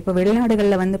இருக்காங்க. இப்போ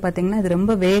வெளிநாடுகள்ல வந்து பாத்தீங்கன்னா இது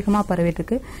ரொம்ப வேகமா பரவிட்டு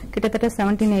இருக்கு. கிட்டத்தட்ட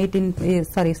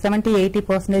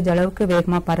 70-80% அளவுக்கு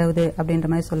வேகமா பரவுது அப்படின்ற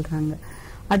மாதிரி சொல்றாங்க.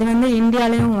 அது வந்து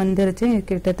இந்தியாலயும் வந்துருச்சு.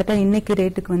 கிட்டத்தட்ட இன்னைக்கு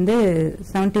ரேட்டுக்கு வந்து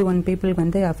 71 people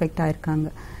வந்து அஃபெக்ட் ஆயிருக்காங்க.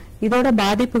 இதோட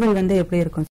பாதிப்புகள் வந்து எப்படி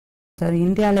இருக்கும் சார்?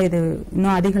 இந்தியால இது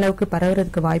இன்னும் அதிக அளவுக்கு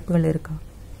பரவுறதுக்கு வாய்ப்புகள் இருக்கா?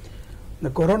 இந்த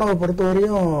கொரோனாவை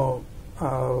பொறுத்தவரையும்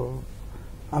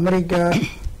அமெரிக்கா,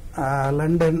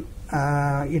 லண்டன்,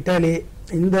 இட்டாலி,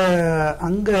 இந்த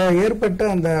அங்க ஏற்பட்ட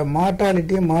அந்த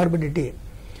மார்டாலிட்டி, மார்பிடிட்டி,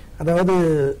 அதாவது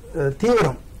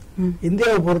தீவிரம்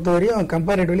இந்தியாவை பொறுத்தவரையும்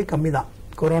கம்பேரிட்டிவ்லி கம்மி தான்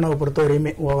கொரோனாவை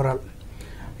பொறுத்தவரையுமே ஓவரால்.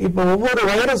 இப்போ ஒவ்வொரு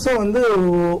வைரஸும் வந்து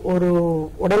ஒரு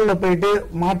உடல்ல போயிட்டு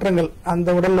மாற்றங்கள், அந்த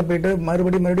உடல்ல போயிட்டு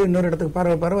மறுபடியும் இன்னொரு இடத்துக்கு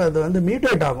பரவ அது வந்து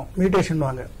மியூட்டேட் ஆகும், மியூட்டேஷன்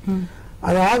வாங்க.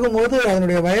 அது ஆகும்போது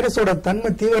அதனுடைய வைரஸோட தன்மை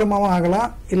தீவிரமாகவும் ஆகலாம்,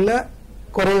 இல்ல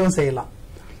குறையவும் செய்யலாம்.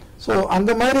 சோ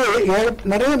அந்த மாதிரி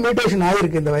நிறைய மியூட்டேஷன்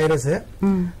ஆயிருக்கு இந்த வைரஸ்.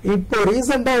 இப்போ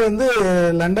ரீசெண்டா வந்து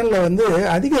லண்டன்ல வந்து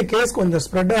அதிக கேஸ் கொஞ்சம்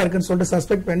ஸ்ப்ரெட் ஆயிருக்குன்னு சொல்லிட்டு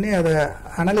சஸ்பெக்ட் பண்ணி அதை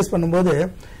அனலைஸ் பண்ணும்போது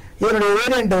இதனுடைய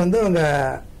வேரியன்ட் வந்து அவங்க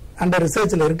அண்டர்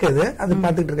ரிசர்ச்ல இருக்குது, அது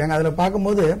பார்த்துட்டு இருக்காங்க. அதுல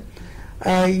பார்க்கும்போது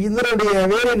இதனுடைய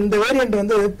இந்த வேரியன்ட்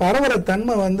வந்து பரவற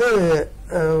தன்மை வந்து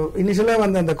இனிஷியலா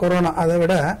வந்த அந்த கொரோனா அதை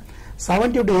விட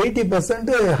 70 to 80%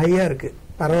 ஹையா இருக்கு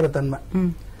பரவற தன்மை.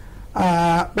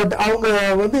 பட் அவங்க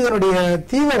வந்து இதனுடைய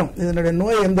தீவிரம், இதனுடைய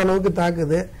நோய் எந்த அளவுக்கு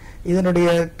தாக்குது, இதனுடைய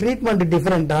ட்ரீட்மெண்ட்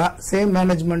டிஃபரெண்டா, சேம்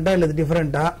மேனேஜ்மெண்டா இல்ல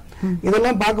டிஃபரெண்டா,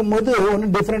 இதெல்லாம் பார்க்கும்போது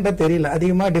ஒன்னும் டிஃபரெண்டா தெரியல,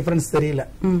 அதிகமா டிஃபரன்ஸ் தெரியல.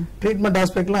 ட்ரீட்மெண்ட்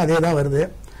ஆஸ்பெக்ட்லாம் அதே தான் வருது.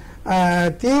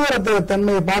 தீவிர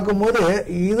தன்மையை பார்க்கும்போது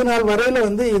இது நாள் வரையில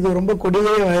வந்து இது ரொம்ப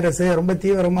கொடிய வைரஸ், ரொம்ப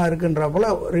தீவிரமா இருக்குன்ற போல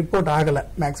ரிப்போர்ட் ஆகல,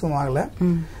 மேக்சிமம் ஆகல.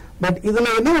 பட்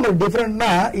இதுல என்ன ஒரு டிஃபரெண்ட்னா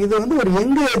இது வந்து ஒரு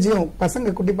யங் ஏஜையும்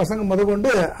பசங்க, குட்டி பசங்க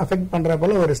முதற்கொண்டு அஃபெக்ட் பண்ற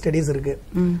போல ஒரு ஸ்டடிஸ் இருக்கு,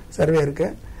 சர்வே இருக்கு.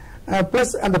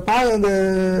 பிளஸ் அந்த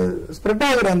ஸ்ப்ரெட்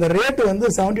ஆகிற அந்த ரேட் வந்து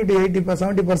 70 to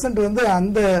 80% வந்து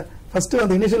அந்த ஃபர்ஸ்ட்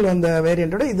வந்து இனிஷியல் வந்த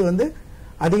வேரியண்டோட இது வந்து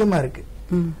அதிகமா இருக்கு.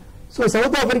 சோ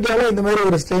சவுத் ஆப்பிரிக்கால இந்த மாதிரி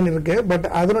ஒரு ஸ்ட்ரெயின் இருக்கு. பட்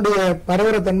அதனுடைய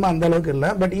பரவற தன்மை அந்த அளவுக்கு இல்ல.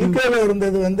 பட் யூகேல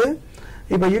இருந்தது வந்து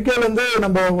இப்ப யூகேல வந்து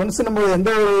நம்ம ஒன்ஸ் நம்ம எந்த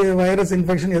ஒரு வைரஸ்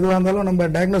இன்ஃபெக்ஷன் எதுவா இருந்தாலும் நம்ம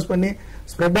டயக்னோஸ் பண்ணி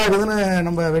ஸ்ப்ரெட் ஆகுதுன்னு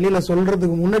நம்ம வெளியில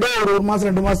சொல்றதுக்கு முன்னாடியே ஒரு மாசம்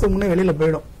 2 மாசத்துக்கு முன்னே வெளியில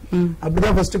போயிடும்.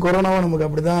 அப்படிதான் ஃபர்ஸ்ட் கொரோனாவும் நமக்கு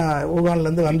அப்படிதான் ஊகான்ல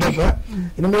இருந்து வந்தப்ப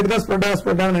இனிமேட்டு தான்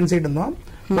ஸ்ப்ரெட் ஆகும் நினைச்சிட்டு இருந்தோம்.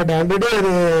 பட் ஆல்ரெடி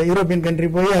அது யூரோப்பியன் கண்ட்ரி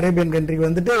போய் அரேபியன் கண்ட்ரிக்கு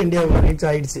வந்துட்டு இந்தியாவுக்கு ரீச்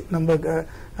ஆயிடுச்சு. நம்ம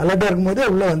அலர்ட்டா இருக்கும்போது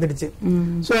உள்ள வந்துடுச்சு.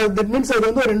 சோ தட் மீன்ஸ் அது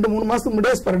வந்து 2-3 மாசத்துக்கு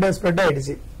முன்னாடியே ஸ்ப்ரெட்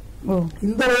ஆயிடுச்சு.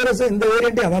 இந்த வைரஸ் இந்த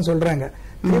வேரியன்ட் அதான் சொல்றாங்க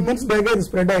 3 months பேக் இது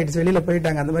ஸ்ப்ரெட் ஆயிடுச்சு, வெளியில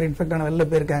போயிட்டாங்க, அந்த மாதிரி இன்ஃபெக்ட் ஆன வெளில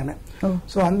போயிருக்காங்க.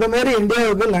 சோ அந்த மாதிரி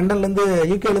இந்தியாவுக்கு லண்டன்ல இருந்து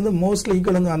யூகேல இருந்து மோஸ்ட்லி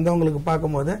யூகேல இருந்து வந்தவங்களுக்கு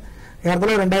பார்க்கும்போது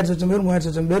இடத்துல 2000 பேர்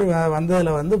 3000 பேர்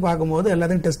வந்ததுல வந்து பார்க்கும்போது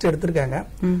எல்லாத்தையும் டெஸ்ட் எடுத்திருக்காங்க.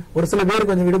 ஒரு சில பேர்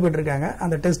கொஞ்சம் விடுபட்டு இருக்காங்க.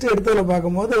 அந்த டெஸ்ட் எடுத்ததுல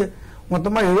பார்க்கும்போது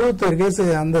மொத்தமா 71 கேஸ்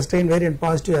அந்த ஸ்ட்ரெயின் வேரியன்ட்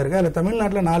பாசிட்டிவா இருக்கு. அதுல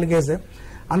தமிழ்நாட்டுல 4 கேஸ்.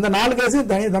 அந்த 4 கேஸ்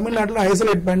தமிழ்நாட்டுல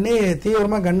ஐசோலேட் பண்ணி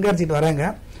தீவிரமா கண்காணிச்சிட்டு வராங்க.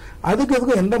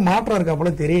 அதுக்கு எந்த மாற்றம் இருக்கா போல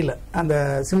தெரியல. அந்த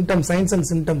சிம்டம், சைன்ஸ் அண்ட்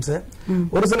சிம்டம்ஸ்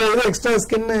ஒரு சில இது எக்ஸ்ட்ரா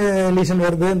ஸ்கின் லீஷன்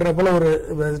வருதுன்ற போல ஒரு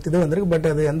இது வந்திருக்கு. பட்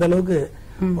அது எந்த அளவுக்கு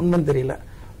உண்மைன்னு தெரியல.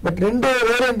 பட் 2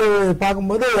 வேரியன்ட்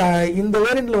பார்க்கும்போது இந்த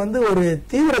வேரியன்ட்ல வந்து ஒரு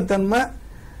தீவிரத்தன்மை,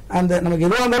 அந்த நமக்கு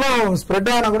எதுவாக இருந்தாலும்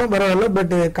ஸ்ப்ரெட் ஆனா கூட பரவாயில்ல,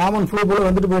 பட் காமன் ஃப்ளூ போல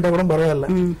வந்துட்டு போயிட்டா கூட பரவாயில்ல,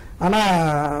 ஆனா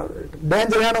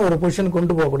டேஞ்சரான ஒரு பொசிஷன்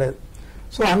கொண்டு போக கூடாது.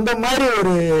 சோ அந்த மாதிரி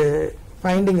ஒரு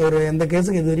ஃபைண்டிங் ஒரு எந்த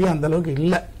கேஸுக்கு இது வரையும் அந்த அளவுக்கு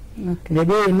இல்ல.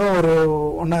 மேபி இன்னும் ஒரு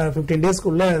 15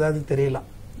 டேஸ்க்குள்ள ஏதாவது தெரியலாம்.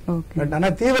 பட் ஆனா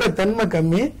தீவிரத்தன்மை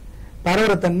கம்மி,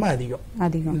 பரவரத்தன்மை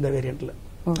அதிகம் இந்த வேரியன்ட்ல.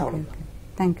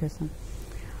 Thank you sir.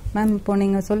 மேம், இப்போ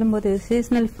நீங்க சொல்லும்போது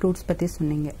சீசனல் ஃப்ரூட்ஸ் பத்தி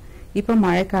சொன்னீங்க. இப்போ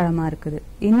மழைக்காலமா இருக்குது.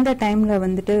 இந்த டைம்ல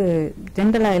வந்துட்டு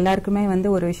ஜென்ரலா எல்லாருக்குமே வந்து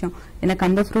ஒரு விஷயம், எனக்கு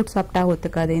அந்த ஃப்ரூட் சாப்பிட்டா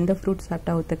ஒத்துக்காது, இந்த ஃப்ரூட்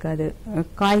சாப்பிட்டா ஒத்துக்காது,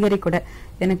 காய்கறி கூட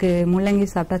எனக்கு முள்ளங்கி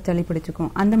சாப்பிட்டா சளி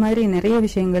பிடிச்சுக்கும், அந்த மாதிரி நிறைய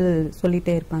விஷயங்கள்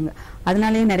சொல்லிட்டே இருப்பாங்க.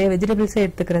 அதனாலேயே நிறைய வெஜிடபிள்ஸே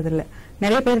எடுத்துக்கிறது இல்ல.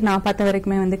 நிறைய பேர் நான் பார்த்த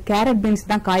வரைக்குமே வந்து கேரட் பீன்ஸ்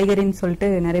தான் காய்கறின்னு சொல்லிட்டு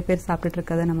நிறைய பேர் சாப்பிட்டுட்டு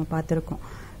இருக்கதை நம்ம பார்த்திருக்கோம்.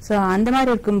 சோ அந்த மாதிரி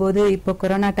இருக்கும்போது இப்போ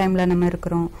கொரோனா டைம்ல நம்ம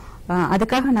இருக்கிறோம்.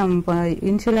 அதுக்காக நம்ம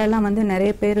இன்ஷியலாம் வந்து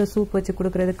நிறைய பேர் சூப் வச்சு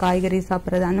கொடுக்கறது, காய்கறி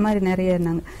சாப்பிட்றது, அந்த மாதிரி நிறைய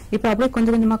இருந்தாங்க. இப்போ அப்படியே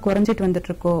கொஞ்சம் கொஞ்சமா குறைஞ்சிட்டு வந்துட்டு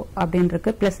இருக்கோம் அப்படின்னு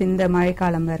இருக்கு. பிளஸ் இந்த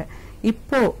மழைக்காலம் வேற.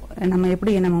 இப்போ நம்ம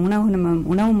எப்படி நம்ம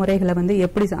உணவு முறைகளை வந்து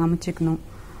எப்படி அமைச்சுக்கணும்,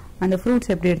 அந்த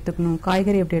ஃப்ரூட்ஸ் எப்படி எடுத்துக்கணும்,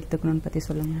 காய்கறி எப்படி எடுத்துக்கணும்னு பத்தி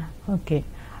சொல்லுங்க. ஓகே,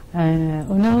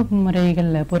 உணவு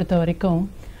முறைகள் பொறுத்த வரைக்கும்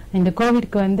இந்த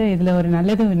கோவிட்க்கு வந்து இதுல ஒரு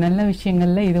நல்ல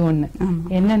விஷயங்கள்ல இது ஒண்ணு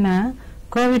என்னன்னா,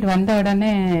 கோவிட் வந்த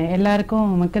உடனே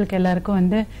மக்களுக்கு எல்லாருக்கும்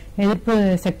வந்து எதிர்ப்பு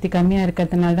சக்தி கம்மியா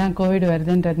இருக்கிறதுனால தான் கோவிட்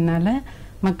வருதுன்றதுனால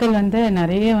மக்கள் வந்து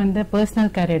நிறைய வந்து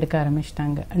பர்சனல் கேர் எடுக்க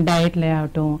ஆரம்பிச்சிட்டாங்க. டயட்ல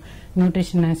ஆகட்டும்,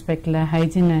 நியூட்ரிஷன் ஆஸ்பெக்ட்ல,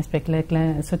 ஹைஜீன் ஆஸ்பெக்ட்ல,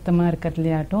 சுத்தமா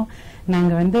இருக்கிறதுலயே ஆகட்டும்.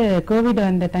 நாங்க வந்து கோவிட்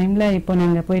வந்த டைம்ல இப்போ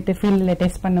நாங்க போயிட்டு ஃபீல்ட்ல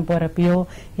டெஸ்ட் பண்ண போறப்பயோ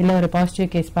இல்ல ஒரு பாசிட்டிவ்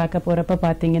கேஸ் பார்க்க போறப்ப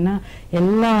பாத்தீங்கன்னா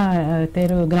எல்லா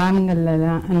கிராமங்கள்ல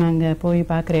தான் நாங்க போய்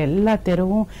பாக்குற எல்லா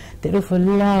தெரு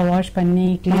ஃபுல்லா வாஷ் பண்ணி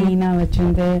கிளீனா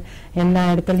வச்சிருந்து எல்லா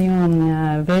இடத்துலயும்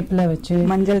வேப்பில வச்சு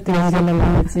மஞ்சள்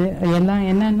எல்லாம் வச்சு எல்லாம்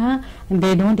என்னன்னா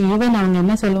தே டோன்ட் ஈவன் அவங்க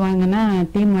என்ன சொல்லுவாங்கன்னா,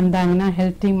 டீம் வந்தாங்கன்னா,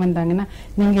 ஹெல்த் டீம் வந்தாங்கன்னா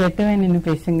நீங்க எட்டவே நின்று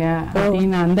பேசுங்க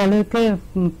அப்படின்னு அந்த அளவுக்கு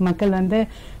மக்கள் வந்து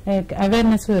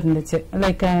அவேர்னஸும் இருந்துச்சு.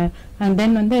 லைக் அண்ட்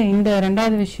தென் வந்து இந்த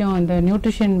 2வது விஷயம், இந்த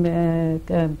நியூட்ரிஷன்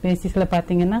பேசிஸ்ல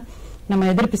பாத்தீங்கன்னா நம்ம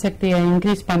எதிர்ப்பு சக்தியை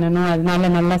இன்க்ரீஸ் பண்ணணும், அதனால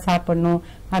நல்லா சாப்பிடணும்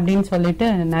அப்படின்னு சொல்லிட்டு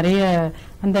நிறைய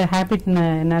அந்த ஹேபிட்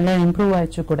நல்லா இம்ப்ரூவ்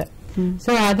ஆயிடுச்சு கூட.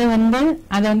 சோ அதை வந்து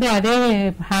அதே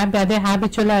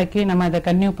ஹேபிச்சுவலா ஆக்கி நம்ம அதை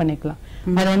கன்டினியூ பண்ணிக்கலாம்.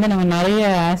 அது வந்து நம்ம நிறைய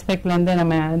ஆஸ்பெக்ட்ல வந்து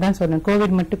நம்ம அதான் சொல்றோம்,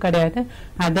 கோவிட் மட்டும் கிடையாது,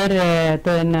 அதர்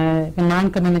நான்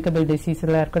கம்யூனிகபிள் டிசீஸ்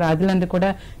எல்லாம் இருக்கிறோம். அதுல இருந்து கூட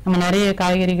நம்ம நிறைய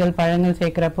காய்கறிகள் பழங்கள்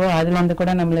சேர்க்கிறப்போ அதுல இருந்து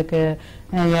கூட நம்மளுக்கு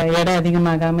எடை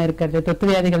அதிகமாகாம இருக்கிறது. தொத்து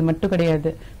வியாதிகள் மட்டும்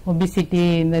கிடையாது, ஒபிசிட்டி,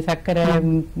 இந்த சர்க்கரை,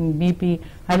 பிபி,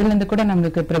 அதுல இருந்து கூட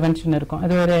நம்மளுக்கு ப்ரிவென்ஷன் இருக்கும்.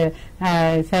 அது ஒரு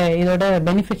இதோட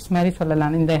பெனிஃபிட்ஸ் மாதிரி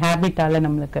சொல்லலாம் இந்த ஹேபிட்டால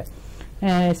நம்மளுக்கு.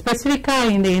 ஸ்பெசிபிக்கா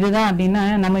இந்த இதுதான் அப்படின்னா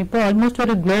நம்ம இப்போ ஆல்மோஸ்ட்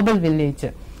ஒரு குளோபல் வில்லேஜ்.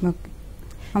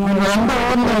 ரொம்ப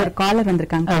ஊர்ல ஒரு காலர்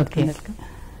வந்திருக்காங்க.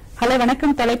 ஹலோ,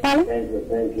 வணக்கம் தொலைப்பாளம்.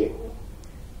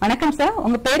 வணக்கம் சார்,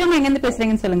 உங்க பேரு எங்க இருந்து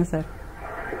பேசுறீங்கன்னு சொல்லுங்க சார்.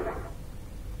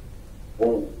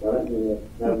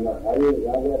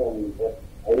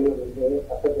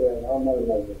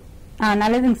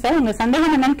 நல்லதுங்க சார், உங்க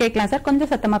சந்தேகம் என்னன்னு கேட்கலாம் சார்,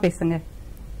 கொஞ்சம் சத்தமா பேசுங்க.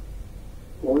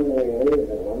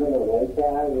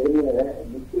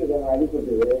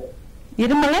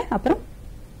 இருமல அப்புறம்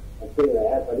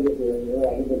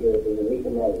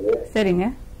சரிங்க,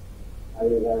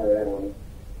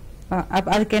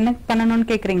 அதுக்கு என்ன பண்ணணும்னு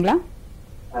கேக்குறீங்களா?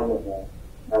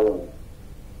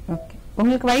 ஓகே,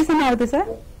 உங்களுக்கு வயசு என்ன ஆகுது சார்?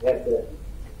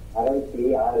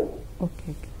 ஓகே,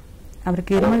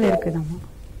 அவருக்கு இருமல் இருக்குதாமா?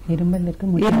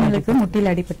 இருமலுக்கு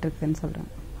முட்டியில் அடிபட்டு இருக்குன்னு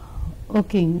சொல்றேன்.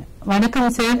 ஓகேங்க,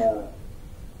 வணக்கம் சார்.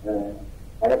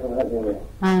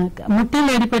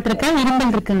 முட்டியில் அடிபட்டிருக்கா,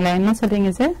 இருமல் இருக்குங்களா, என்ன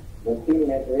சொல்றீங்க சார்?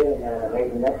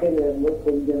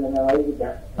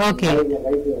 ஓகே,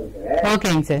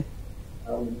 ஓகேங்க சார்.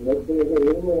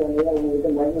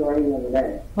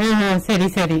 ஓஹோ, சரி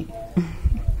சரி,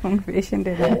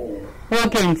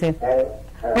 ஓகேங்க சார்,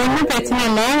 ஒன்னும் பிரச்சனை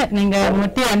இல்ல. நீங்க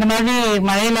முட்டி அந்த மாதிரி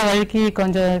மழையில வழுக்கி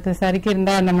கொஞ்சம் சறுக்கி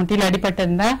இருந்தா, அந்த முட்டியில அடிபட்டு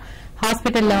இருந்தா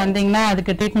ஹாஸ்பிட்டல்ல வந்தீங்கன்னா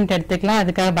அதுக்கு ட்ரீட்மெண்ட் எடுத்துக்கலாம்,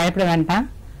 அதுக்காக பயப்பட வேண்டாம்.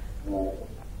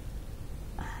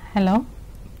 ஹலோ,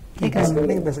 நீங்க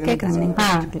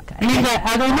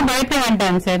அது ஒன்றும் பயப்பட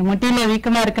வேண்டாம் சார். முட்டியில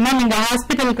வீக்கமா இருக்குன்னா நீங்க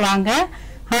ஹாஸ்பிட்டலுக்கு வாங்க,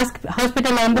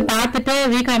 ஹாஸ்பிட்டல்ல வந்து பார்த்துட்டு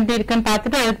வீக்கம் எப்படி இருக்குன்னு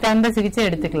பார்த்துட்டு அதுக்கு தகுந்த சிகிச்சை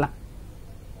எடுத்துக்கலாம்.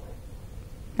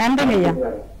 நன்றிங்க ஐயா.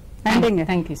 நன்றிங்க,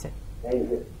 தேங்க்யூ சார்.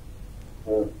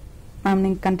 மேம்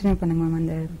நீங்க கண்டினியூ பண்ணுங்க மேம்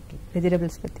அந்த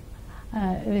வெஜிடபிள்ஸ் பத்தி.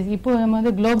 இப்போ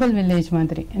வந்து குளோபல் வில்லேஜ்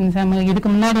மாதிரி இதுக்கு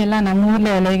முன்னாடி எல்லாம் நம்ம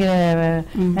ஊர்ல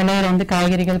விளையிற வந்து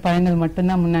காய்கறிகள் பழங்கள்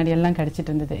மட்டும்தான் முன்னாடி எல்லாம் கிடைச்சிட்டு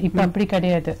இருந்தது. இப்ப அப்படி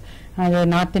கிடையாது. அது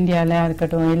நார்த் இந்தியால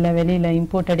இருக்கட்டும், இல்ல வெளியில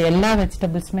இம்போர்ட்டட் எல்லா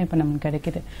வெஜிடபிள்ஸுமே இப்ப நமக்கு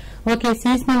கிடைக்குது. ஓகே,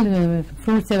 சீசனல்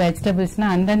ஃப்ரூட்ஸ் வெஜிடபிள்ஸ்னா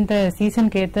அந்தந்த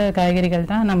சீசனுக்கு ஏற்ற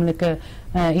காய்கறிகள் தான் நம்மளுக்கு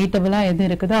ஈட்டபிளா எது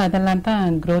இருக்குதோ அதெல்லாம்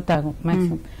தான் க்ரோத் ஆகும்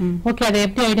மேக்ஸிமம். ஓகே, அதை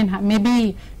எப்படி மேபி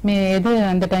எது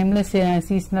அந்த டைம்ல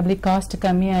சீசனபிளி காஸ்ட்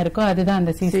கம்மியா இருக்கோ அதுதான்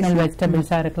அந்த சீசனல்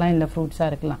வெஜிடபிள்ஸா இருக்கலாம், இல்ல ஃப்ரூட்ஸா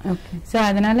இருக்கலாம். சோ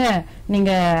அதனால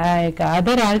நீங்க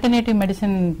அதர் ஆல்டர்னேட்டிவ்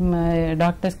மெடிசன்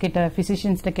டாக்டர்ஸ் கிட்ட,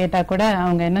 பிசிஷியன்ஸ் கேட்டா கூட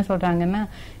அவங்க என்ன சொல்றாங்கன்னா,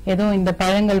 ஏதோ இந்த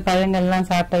பழங்கள்லாம்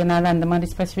சாப்பிட்டதுனால அந்த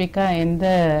மாதிரி ஸ்பெசிபிக்கா எந்த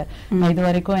இது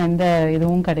வரைக்கும் எந்த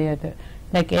இதுவும் கிடையாது.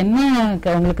 லைக் என்ன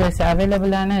உங்களுக்கு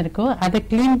அவைலபிளான இருக்கோ அதை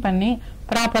கிளீன் பண்ணி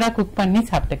ப்ராப்பரா குக் பண்ணி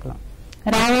சாப்பிட்டுக்கலாம்.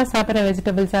 ராவா சாப்பிட்ற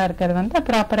வெஜிடபிள்ஸா இருக்கிறது வந்து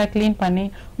ப்ராப்பரா கிளீன் பண்ணி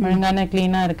ஒழுங்கான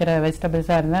கிளீனா இருக்கிற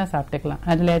வெஜிடபிள்ஸா இருந்தா சாப்பிட்டுக்கலாம்.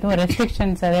 அதுல எதுவும்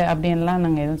ரெஸ்ட்ரிக்ஷன்ஸ் அப்படின்லாம்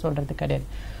நாங்க எதுவும் சொல்றது கிடையாது.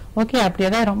 ஓகே,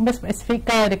 அப்படியேதான் ரொம்ப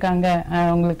ஸ்பெசிபிக்கா இருக்காங்க.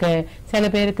 உங்களுக்கு சில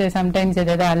பேருக்கு சம்டைம்ஸ்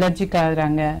ஏதாவது அலர்ஜிக்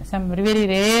ஆகுறாங்க, வெரி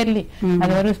ரேர்லி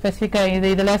அது ஒரு ஸ்பெசிபிக்கா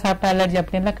இதெல்லாம் சாப்பிட்டா அலர்ஜி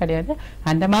அப்படின்லாம் கிடையாது.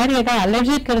 அந்த மாதிரி ஏதாவது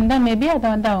அலர்ஜிக் இருந்தா மேபி அதை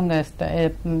வந்து அவங்க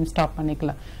ஸ்டாப்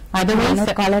பண்ணிக்கலாம். அது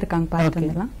காலர் இருக்காங்க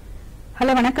பாத்துக்கலாம்.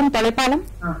 ஹலோ, வணக்கம் தொலைப்பாளம்.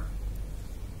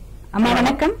 அம்மா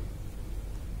வணக்கம்,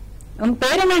 உங்க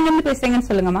பேர் என்ன, எங்க பேசுறீங்கன்னு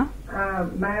சொல்லுங்கம்மா.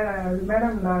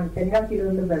 மேடம், நான் தென்காசியில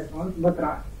இருந்து பேசுறோம்,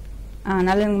 சுபத்ரா.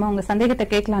 நல்லதுங்கம்மா, உங்க சந்தேகத்தை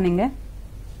கேட்கலாம் நீங்க.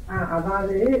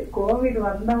 அதாவது கோவிட்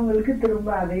வந்தவங்களுக்கு திரும்ப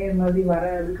அதே மாதிரி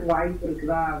வரதுக்கு வாய்ப்பு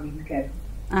இருக்குதா அப்படின்னு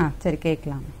கேட்டேன். சரி,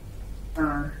 கேட்கலாம்.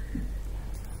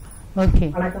 ஓகே,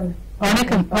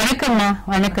 வணக்கம். வணக்கம்மா,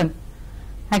 வணக்கம்.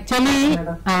 ஆக்சுவலி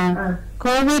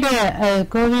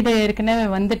கோவிட் ஏற்கனவே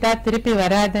வந்துட்டா திருப்பி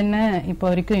வராதுன்னு இப்போ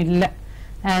வரைக்கும் இல்ல.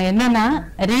 என்னன்னா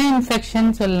ரீஇன்ஃபெக்ஷன்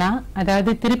சொல்லலாம்,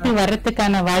 அதாவது திருப்பி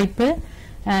வர்றதுக்கான வாய்ப்பு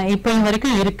இப்போ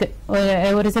வரைக்கும் இருக்கு.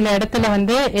 ஒரு சில இடத்துல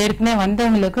வந்து ஏற்கனவே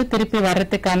வந்தவங்களுக்கு திருப்பி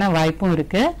வர்றதுக்கான வாய்ப்பும்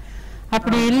இருக்கு.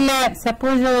 அப்படி இல்ல,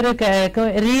 சப்போஸ் ஒரு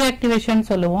ரீஆக்டிவேஷன்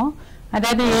சொல்லுவோம்,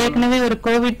 அதாவது ஏற்கனவே ஒரு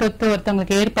கோவிட் தொத்து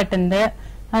ஒருத்தவங்களுக்கு ஏற்பட்டிருந்து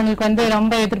அவங்களுக்கு வந்து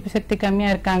ரொம்ப எதிர்ப்பு சக்தி கம்மியா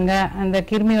இருக்காங்க, அந்த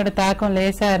கிருமியோட தாக்கம்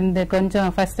லேசா இருந்து கொஞ்சம்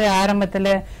ஃபர்ஸ்ட்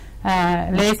ஆரம்பத்துல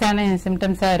லேசான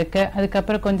சிம்டம்ஸா இருக்கு,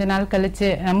 அதுக்கப்புறம் கொஞ்ச நாள் கழிச்சு,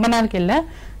 ரொம்ப நாளுக்கு இல்ல,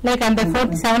 லைக் அந்த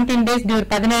 17 days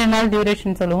 17 நாள்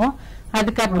டியூரேஷன் சொல்லுவோம்,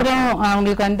 அதுக்கப்புறம்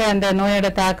அவங்களுக்கு வந்து அந்த நோயோட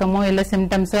தாக்கமோ இல்ல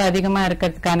சிம்டம்ஸோ அதிகமா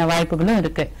இருக்கிறதுக்கான வாய்ப்புகளும்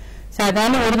இருக்கு. சோ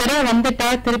அதனால ஒரு தடவை வந்துட்டா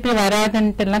திருப்பி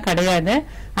வராதுன்ட்டு எல்லாம் கிடையாது.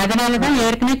 அதனாலதான்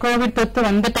ஏற்கனவே கோவிட் தொத்து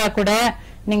வந்துட்டா கூட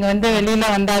நீங்க வந்து வெளியில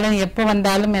வந்தாலும் எப்ப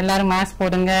வந்தாலும் எல்லாரும் மாஸ்க்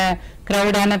போடுங்க,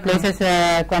 கிரௌடான பிளேசஸ்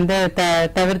வந்து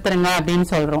தவிர்த்துருங்க அப்படின்னு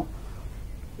சொல்றோம்.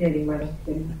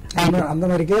 அந்த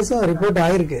மாதிரி கேஸும் ரிப்போர்ட்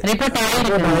ஆயிருக்கு.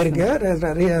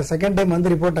 செகண்ட் டைம்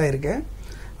வந்து ரிப்போர்ட் ஆயிருக்கு.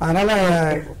 அதனால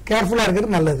கேர்ஃபுல்லா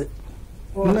இருக்கிறது நல்லது.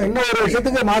 இன்னும் ஒரு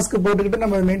விஷயத்துக்கு மாஸ்க் போட்டுக்கிட்டு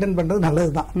நம்ம மெயின்டைன் பண்றது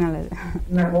நல்லதுதான்.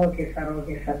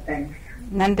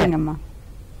 நன்றிங்கம்மா.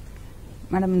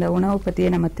 மேடம், இந்த உணவு பத்தியே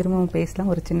நம்ம திரும்பவும்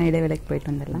பேசலாம், ஒரு சின்ன இடைவேளைக்கு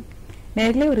போயிட்டு வந்துடலாம்.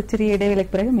 நேர்களே ஒரு சிறிய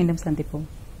இடைவேளைக்கு பிறகு மீண்டும் சந்திப்போம்.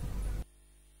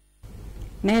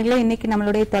 நேர்களே இன்னைக்கு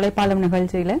நம்மளுடைய தொலைப்பாலம்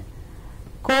நிகழ்ச்சியில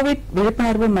கோவிட்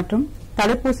விழிப்புணர்வு மற்றும்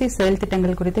தடுப்பூசி செயல்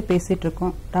திட்டங்கள் குறித்து பேசிட்டு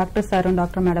இருக்கோம். டாக்டர் சாரும்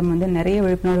டாக்டர் மேடம் நிறைய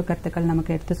விழிப்புணர்வு கருத்துக்கள்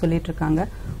நமக்கு எடுத்து சொல்லிட்டு இருக்காங்க.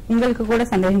 உங்களுக்கு கூட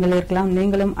சந்தேகங்கள் இருக்கலாம்,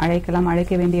 நீங்களும் அழைக்கலாம்.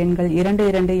 அழைக்க வேண்டிய எண்கள்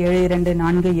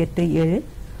 22722487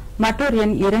 மற்றொரு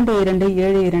எண்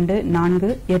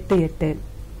 22722488.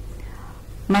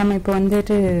 மேம் இப்போ நீங்க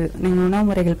உணவு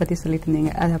முறைகள் பத்தி சொல்லிட்டு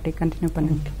இருந்தீங்க, அதை அப்படி கண்டினியூ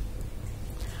பண்ணுங்க.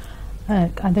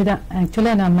 அதுதான்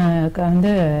ஆக்சுவலா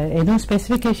நமக்கு எதுவும்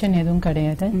ஸ்பெசிபிகேஷன் எதுவும்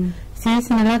கிடையாது.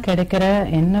 சீசனலா கிடைக்கிற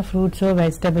என்ன ஃப்ரூட்ஸோ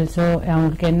வெஜிடபிள்ஸோ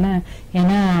அவங்களுக்கு என்ன,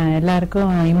 ஏன்னா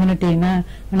எல்லாருக்கும் இம்யூனிட்டினா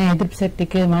எதிர்ப்பு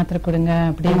சக்திக்கு மாத்திரை கொடுங்க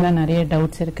அப்படின்லாம் நிறைய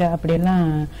டவுட்ஸ் இருக்கு. அப்படியெல்லாம்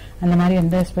அந்த மாதிரி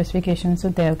எந்த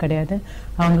ஸ்பெசிபிகேஷன்ஸும் தேவை கிடையாது.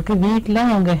 அவங்களுக்கு வீட்டில்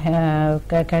அவங்க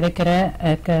கிடைக்கிற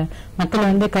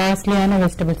மக்கள் காஸ்ட்லியான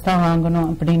வெஜிடபிள்ஸ் தான் வாங்கணும்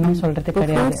அப்படின்னு சொல்றது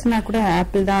கிடையாது. கூட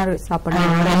ஆப்பிள் தான்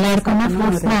சாப்பிடணும், எல்லாருக்குமே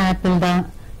ஃப்ரூட்ஸ்னா ஆப்பிள் தான்,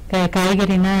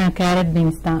 காய்கறினா கேரட்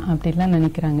பீன்ஸ் தான் அப்படிலாம்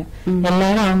நினைக்கிறாங்க.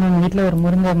 எல்லாரும் அவங்க வீட்டுல ஒரு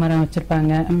முருங்கை மரம்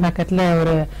வச்சிருப்பாங்க, பக்கத்துல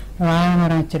ஒரு வாழை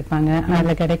மரம் வச்சிருப்பாங்க.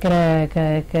 அதுல கிடைக்கிற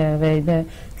இது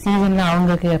சீசன்ல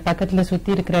அவங்களுக்கு பக்கத்துல சுத்தி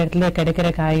இருக்கிற இடத்துல கிடைக்கிற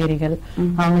காய்கறிகள்,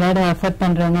 அவங்களோட அஃபோர்ட்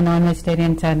பண்றவங்க நான்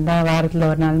வெஜிடேரியன்ஸா இருந்தா வாரத்துல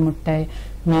ஒரு நாள் முட்டை,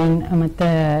 மீன், மற்ற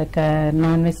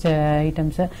நான்வெஜ்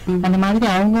ஐட்டம்ஸ், அந்த மாதிரி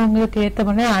அவங்கவுங்களுக்கு ஏற்ற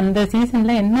மாதிரி அந்த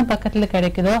சீசன்ல என்ன பக்கத்துல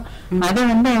கிடைக்குதோ அதை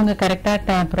அவங்க கரெக்டா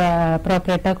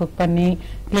ப்ராப்பரேட்டா குக் பண்ணி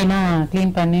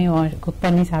கிளீன் பண்ணி குக்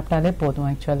பண்ணி சாப்பிட்டாலே போதும்.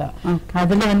 ஆக்சுவலா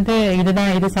அதுல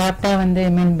இதுதான் இது சாப்பிட்டா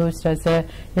இம்யூன் பூஸ்டர்ஸ்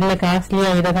இல்ல காஸ்ட்லியா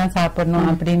இதைதான் சாப்பிடணும்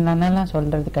அப்படின்னு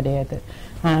சொல்றது கிடையாது.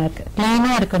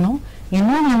 கிளீனா இருக்கணும்.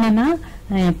 இன்னும் என்னன்னா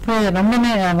இப்போ ரொம்ப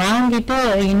வாங்கிட்டு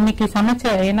இன்னைக்கு சமைச்ச,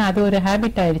 ஏன்னா அது ஒரு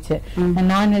ஹேபிட் ஆயிடுச்சு.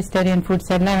 நான் வெஜிடேரியன்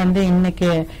ஃபுட்ஸ் எல்லாம்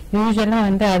இன்னைக்கு யூஸ்வலா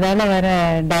அதால வர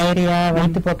டயரியா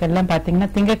வயிற்றுப்போக்கு எல்லாம் பாத்தீங்கன்னா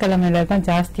திங்கக்கிழமையில தான்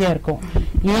ஜாஸ்தியா இருக்கும்.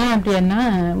 ஏன் அப்படின்னா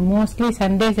மோஸ்ட்லி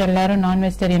சண்டேஸ் எல்லாரும் நான்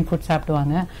வெஜிடேரியன் ஃபுட்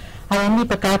சாப்பிடுவாங்க. அது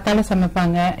இப்ப காத்தால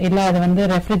சமைப்பாங்க, இல்ல அதை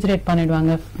ரெஃப்ரிஜரேட்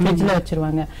பண்ணிடுவாங்க, ஃப்ரிட்ஜ்ல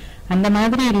வச்சிருவாங்க. அந்த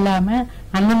மாதிரி இல்லாம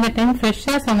அந்தந்த டைம்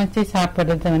ஃப்ரெஷ்ஷா சமைச்சு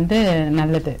சாப்பிடுறது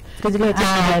நல்லது.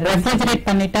 ரெஃப்ரிஜரேட்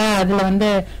பண்ணிட்டா அதுல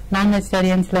நான்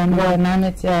வெஜிடேரியன்ஸ்ல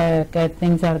நான்வெஜ்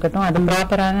திங்ஸா இருக்கட்டும் அது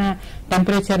ப்ராப்பரான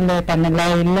டெம்பரேச்சர்ல பண்ணல,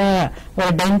 இல்ல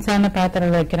ஒரு டென்ஸான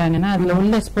பாத்திரம் வைக்கிறாங்கன்னா அதுல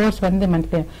உள்ள ஸ்போர்ட்ஸ்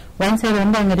ஒன்ஸ் அது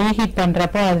அவங்க ரீஹீட்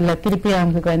பண்றப்போ அதுல திருப்பி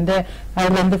அவங்களுக்கு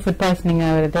அதுல ஃபுட் பாய்சனிங்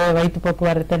ஆகுறது, வயிற்றுப்போக்கு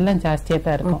வர்றது எல்லாம் ஜாஸ்தியா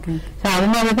தான் இருக்கும். சோ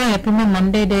அதனாலதான் எப்பவுமே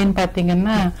மண்டே டேன்னு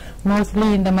பாத்தீங்கன்னா மோஸ்ட்லி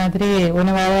இந்த மாதிரி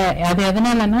உணவாக, அது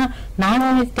எதனாலன்னா நான்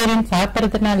வெஜிடேரியன்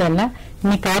சாப்பிடறதுனால இல்ல,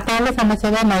 இன்னைக்கு காத்தால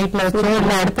சமைச்சதா நைட்ல வச்சோ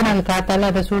இல்ல அடுத்த நாள் காத்தால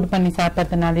அதை சூடு பண்ணி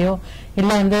சாப்பிடறதுனாலயோ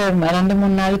இல்ல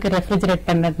 2-3 நாளுக்கு ரெஃப்ரிஜரேட்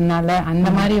பண்றதுனால அந்த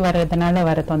மாதிரி வர்றதுனால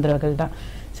வர தொந்தரவுகள் தான்.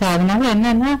 சோ அதனால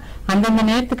என்னன்னா அந்தந்த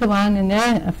நேரத்துக்கு வாங்குங்க,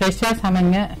 ஃப்ரெஷ்ஷா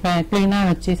சமைங்க, கிளீனா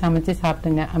வச்சு சமைச்சு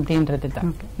சாப்பிடுங்க அப்படின்றது தான்.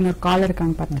 இன்னொரு கால்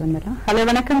இருக்காங்க, பார்த்து வந்துடலாம். ஹலோ,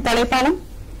 வணக்கம் தலைப்பாலம்.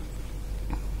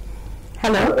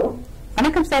 ஹலோ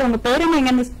வணக்கம் சார், உங்க பேரு எங்க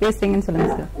இருந்து பேசுறீங்கன்னு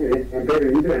சொல்லுங்க சார்.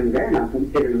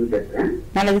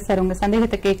 நல்லது சார், உங்க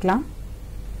சந்தேகத்தை கேட்கலாம்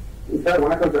சார்.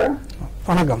 வணக்கம் சார்.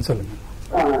 வணக்கம், சொல்லுங்க.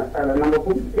 நம்ம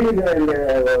புதுச்சேரியில இந்த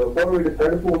கோவிட்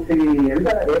தடுப்பூசி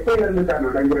எப்பயில இருந்து சார்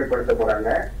நடைமுறைப்படுத்த போறாங்க,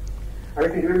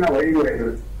 அதுக்கு என்னென்ன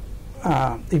வழிமுறைகள்?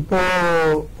 இப்போ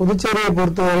புதுச்சேரியை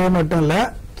பொறுத்தவரை மட்டும் இல்ல,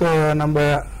 நம்ம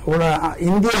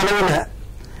இந்திய அளவுல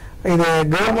இது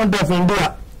கவர்மெண்ட் ஆஃப் இந்தியா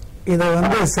இதை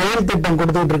செயல் திட்டம்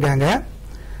கொடுத்துட்டு இருக்காங்க.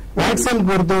 வேக்சின்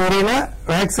பொறுத்தவரையில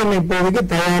வேக்சின் இப்போதைக்கு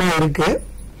தயாரா இருக்கு.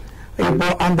 இப்போ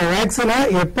அந்த வேக்சினை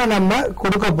எப்ப நம்ம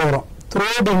கொடுக்க போறோம், through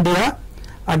out India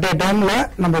at a டைம்ல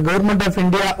நம்ம கவர்மெண்ட் ஆஃப்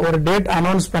இந்தியா ஒரு டேட்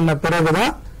அனௌன்ஸ் பண்ண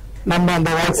பிறகுதான் நம்ம அந்த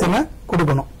வேக்சினை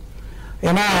கொடுக்கணும்.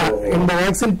 ஏன்னா இந்த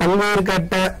வேக்சின் பல்வேறு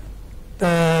கட்ட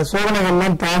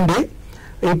சோதனைகள்லாம் தாண்டி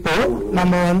இப்போ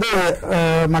நம்ம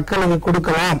மக்களுக்கு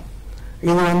கொடுக்கலாம்,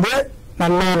 இது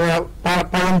நல்ல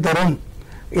பயன் தரும்,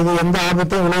 இது எந்த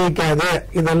ஆபத்தையும் விளைவிக்காது,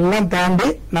 இதெல்லாம் தாண்டி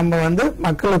நம்ம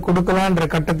மக்களுக்கு கொடுக்கலான்ற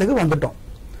கட்டத்துக்கு வந்துட்டோம்.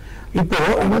 இப்போ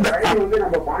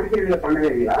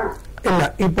இல்ல,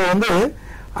 இப்போ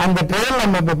அந்த ட்ரையல்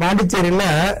நம்ம இப்ப பாண்டிச்சேரியில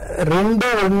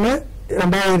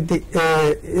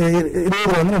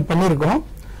 2/1/2020 நம்ம பண்ணிருக்கோம்.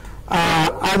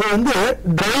 அது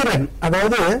ட்ரை ரன்,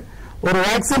 அதாவது ஒரு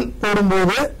வேக்சின்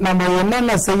போடும்போது நம்ம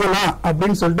என்னென்ன செய்யலாம்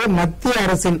அப்படின்னு சொல்லிட்டு மத்திய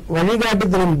அரசின்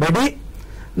வழிகாட்டுதலின்படி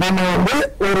நம்ம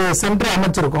ஒரு சென்டர்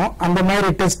அமைச்சிருக்கோம். அந்த மாதிரி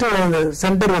டெஸ்ட்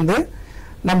சென்டர்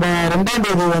நம்ம 2ஆம்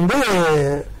தேதி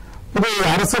புது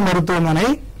அரசு மருத்துவமனை,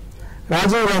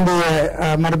 ராஜீவ்காந்தி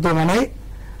மருத்துவமனை,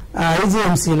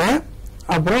 ஐஜிஎம்சியில,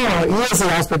 அப்புறம் இஎஸ்ஐ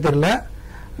ஆஸ்பத்திரியில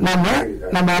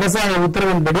நம்ம அரசாங்க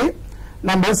உத்தரவின்படி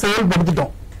நம்ம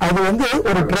செயல்படுத்திட்டோம். அது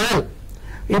ஒரு ட்ரையல்.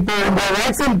 இப்போ இந்த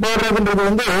வேக்சின்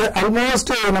போடுறதுன்றது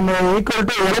ஆல்மோஸ்ட் நம்ம ஈக்குவல்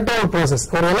டு எலக்ட்ரல் ப்ராசஸ்.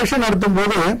 ஒரு எலெக்ஷன் நடத்தும்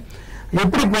போது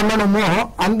எப்படி பண்ணணுமோ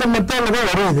அந்த மெத்தட்ல தான்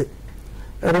வருது.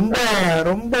 ரொம்ப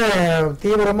ரொம்ப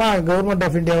தீவிரமா கவர்மெண்ட்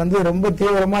ஆஃப் இந்தியா வந்து ரொம்ப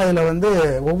தீவிரமா இதுல வந்து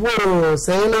ஒவ்வொரு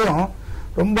செயலையும்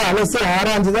ரொம்ப அலசி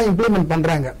ஆராய்ஞ்சுதான் இம்ப்ளிமெண்ட்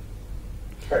பண்றாங்க.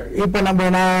 இப்ப நம்ம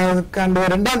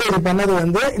 2ஆம் தேதி பண்ணது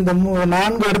வந்து இந்த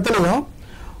 4 இடத்துலயும்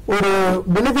ஒரு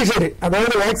பெனிஃபிஷியரி,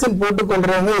 அதாவது வேக்சின் போட்டுக்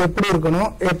கொள்றவங்க எப்படி இருக்கணும்,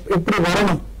 எப்படி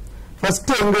வரணும்,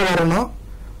 ஃபர்ஸ்ட் எங்க வரணும்,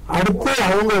 அடுத்து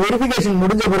அவங்க வெரிஃபிகேஷன்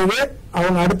முடிஞ்ச பிறகு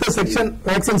அவங்க அடுத்த செக்ஷன்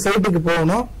வேக்சின் சைட்டுக்கு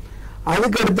போகணும்,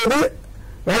 அதுக்கு அடுத்தது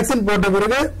வேக்சின் போட்ட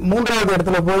பிறகு 3வது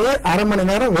இடத்துல போய் அரை மணி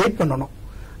நேரம் வெயிட் பண்ணணும்.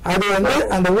 அது வந்து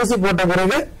அந்த ஊசி போட்ட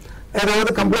பிறகு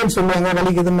ஏதாவது கம்ப்ளைண்ட் சொல்லுவாங்க,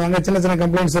 வலிக்குதுன்னு சின்ன சின்ன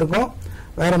கம்ப்ளைண்ட்ஸ் இருக்கும்,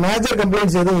 வேற மேஜர்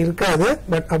கம்ப்ளைண்ட்ஸ் எதுவும் இருக்காது.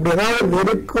 பட் அப்படி ஏதாவது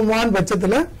இருக்குமான்னு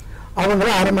பட்சத்துல அவங்கள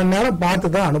அரை மணி நேரம் பார்த்து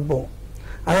தான் அனுப்புவோம்.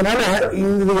 அதனால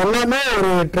இது எல்லாமே ஒரு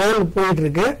ட்ரையல் போயிட்டு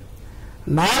இருக்கு.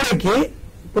 நாளைக்கு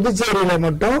புதுச்சேரியில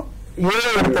மட்டும்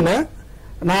 7 இடத்துல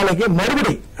நாளைக்கு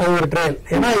மறுபடி அது ஒரு ட்ரையல்.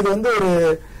 ஏன்னா இது வந்து ஒரு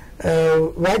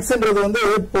வேக்சின்றது வந்து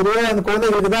பொதுவாக அந்த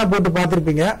குழந்தைகளுக்கு தான் போட்டு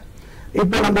பார்த்திருப்பீங்க.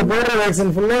 இப்ப நம்ம போடுற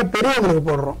வேக்சின் ஃபுல்லா பெரியவங்களுக்கு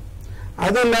போடுறோம்.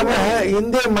 அது இல்லாம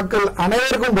இந்திய மக்கள்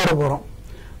அனைவருக்கும் போட போறோம்.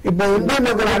 இப்ப இந்திய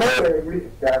மக்கள் அனைவரும்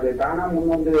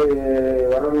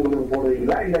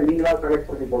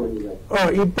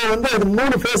இப்ப வந்து அது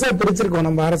 3 ஃபேஸா பிரிச்சிருக்கோம்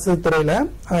நம்ம அரசு துறையில,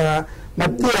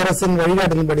 மத்திய அரசின்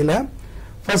வழிகாட்டின்படியில.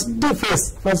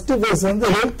 ஃபர்ஸ்ட் ஃபேஸ் வந்து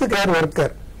ஹெல்த் கேர்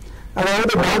ஒர்க்கர்,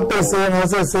 அதாவது டாக்டர்ஸ்,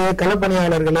 நர்சஸ்,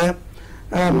 களப்பணியாளர்கள்,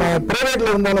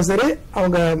 பிரைவேட்ல இருந்தாலும் சரி,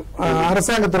 அவங்க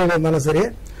அரசாங்க துறையில இருந்தாலும் சரி,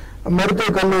 மருத்துவ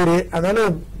கல்லூரி, அதாவது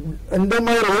இந்த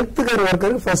மாதிரி health care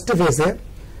ஒர்க்கருக்கு first face.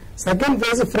 Second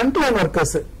phase front line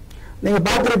workers. நீங்க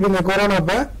பாத்துருப்பீங்க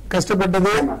கொரோனாப்ப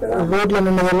கஷ்டப்பட்டது, ரோட்ல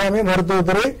நின்னது எல்லாமே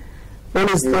மருத்துவத்துறை,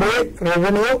 போலீஸ் துறை,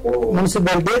 ரெவென்யூ,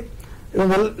 முனிசிபாலிட்டி,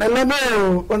 இவங்க எல்லாமே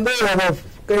வந்து அதை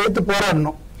எடுத்து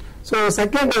போராடணும். ஸோ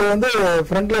செகண்ட் வந்து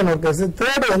ஃப்ரண்ட் லைன் ஒர்க்கர்ஸ்.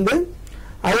 தேர்ட் வந்து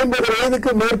 50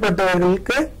 வயதுக்கு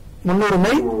மேற்பட்டவர்களுக்கு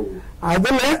முன்னுரிமை.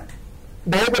 அதுல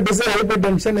டயபெட்டிஸ், ஹைப்பர்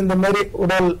டென்ஷன், இந்த மாதிரி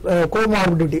உடல்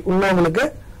கோமார்பிடிட்டி உள்ளவங்களுக்கு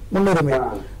முன்னுரிமை.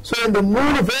 சோ இந்த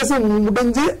 3 ஃபேஸ்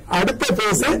முடிஞ்சு அடுத்த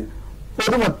ஃபேஸ்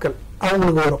பொதுமக்கள்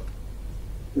அவங்களுக்கு வரும்.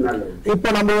 இப்ப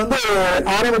நம்ம வந்து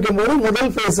ஆரம்பிக்கும் போது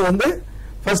முதல் ஃபேஸ் வந்து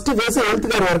first face health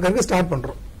care ஒர்க்கருக்கு start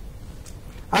பண்றோம்.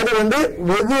 அது வந்து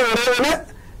வெகு விரைவில்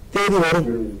தேதி வரும்.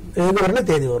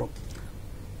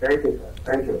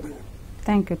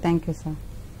 Thank you sir.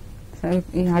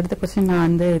 அடுத்த கொஸ்டின் நான்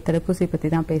வந்து தடுப்பூசி பத்தி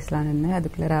தான் பேசலான்னு,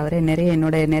 அதுக்குள்ள அவரே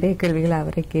நிறைய கேள்விகளை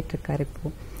அவரே கேட்டிருக்காரு. இப்போ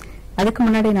அதுக்கு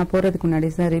முன்னாடி நான் போறதுக்கு முன்னாடி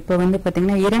சார், இப்ப வந்து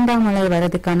பாத்தீங்கன்னா 2ஆம் அலை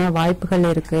வர்றதுக்கான வாய்ப்புகள்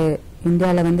இருக்கு.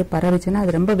 இந்தியாவில வந்து பரவுச்சுன்னா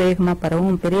அது ரொம்ப வேகமா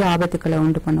பரவும், பெரிய ஆபத்துக்களை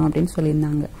உண்டு பண்ணும் அப்படின்னு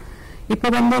சொல்லியிருந்தாங்க.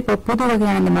 இப்ப புது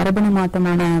வகையான இந்த மரபணு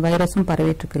மாற்றமான வைரஸும்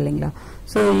பரவிட்டு இருக்கு இல்லைங்களா?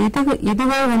 சோ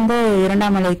இதுவே வந்து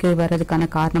 2ஆம் அலைக்கு வர்றதுக்கான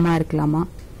காரணமா இருக்கலாமா,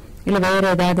 இல்ல வேற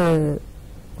ஏதாவது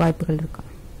வாய்ப்புகள் இருக்கா?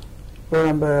 இப்போ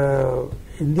நம்ம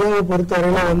இந்தியாவை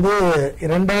பொறுத்தவரையில வந்து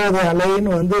 2வது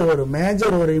அலைன்னு வந்து ஒரு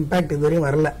மேஜர் ஒரு இம்பாக்ட் இதுவரையும்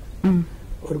வரல.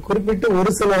 ஒரு குறிப்பிட்ட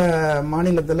ஒரு சில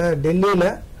மாநிலத்துல, டெல்லியில,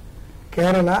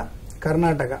 கேரளா,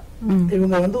 கர்நாடகா,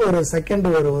 இவங்க வந்து ஒரு செகண்ட்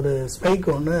ஒரு ஸ்பைக்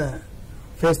ஒன்னு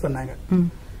ஃபேஸ் பண்ணாங்க.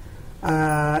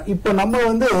 இப்ப நம்ம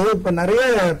வந்து இப்ப நிறைய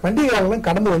பண்டிகைகள்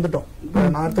கடந்து வந்துட்டோம். இப்ப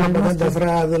நார்த்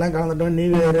தசரா அதெல்லாம் கடந்துட்டோம்,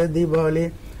 நியூ இயர், தீபாவளி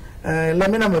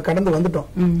எல்லாமே நம்ம கடந்து வந்துட்டோம்.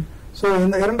 சோ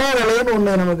இந்த 2வது அலைன்னு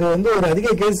ஒண்ணு நமக்கு வந்து ஒரு அதிக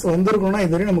கேஸ் வந்திருக்கணும்னா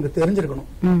இதுவரையும் நமக்கு தெரிஞ்சிருக்கணும்.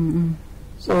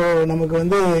 சோ நமக்கு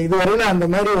வந்து இதுவரையில அந்த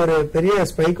மாதிரி ஒரு பெரிய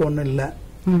ஸ்பைக் ஒண்ணு இல்ல.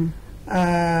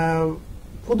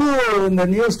 புது இந்த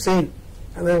நியூ ஸ்ட்ரெயின்,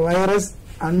 அது வைரஸ்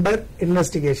அண்டர்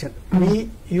இன்வெஸ்டிகேஷன்,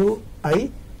 VUI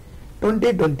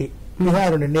 2020 இதுதான்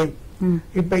அதோட நேம்.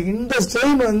 இப்ப இந்த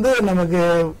ஸ்ட்ரெயின் வந்து நமக்கு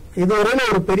இதுவரையில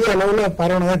ஒரு பெரிய அளவுல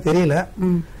பரவனதா தெரியல.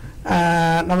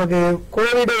 நமக்கு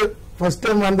கோவிட் ஃபர்ஸ்ட்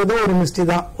டைம் வந்தது ஒரு மிஸ்டி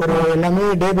தான். ஒரு எல்லாமே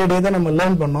டே பை டே தான் நம்ம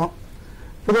லேர்ன் பண்ணோம்,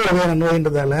 புது வகையான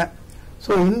நோயின்றதால.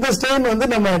 சோ இந்த ஸ்ட்ரெயின் வந்து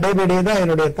நம்ம டே பை டே தான்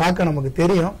என்னுடைய தாக்கம் நமக்கு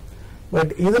தெரியும்.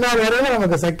 பட் இதனால வரையில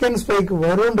நமக்கு செகண்ட் ஸ்பைக்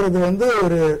வரும்ன்றது வந்து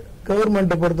ஒரு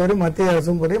கவர்மெண்ட் பொறுத்தவரை, மத்திய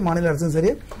அரசும் சரி, மாநில அரசும்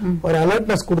சரி, ஒரு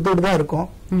அலர்ட்னஸ் கொடுத்துட்டு தான் இருக்கும்.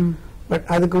 பட்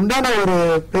அதுக்கு உண்டான ஒரு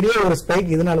பெரிய ஒரு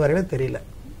ஸ்பைக் இதனால வரையில தெரியல.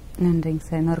 நன்றிங்க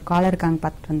சார். இன்னொரு காலர் இருக்காங்க,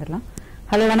 பார்த்துட்டு வந்துடலாம்.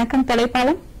 ஹலோ, வணக்கம்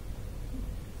தலைப்பாளம்.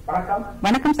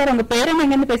 வணக்கம் சார், உங்க பேரு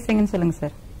எங்க இருந்து பேசுறீங்கன்னு சொல்லுங்க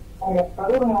சார்.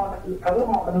 கரூர்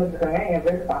மாவட்டத்தில் இருக்காங்க. என்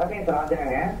பேரு பரமேஸ்வர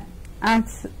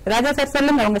ராஜா சார்,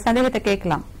 சொல்லுங்க, உங்க சந்தேகத்தை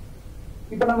கேட்கலாம்.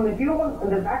 இப்ப நம்ம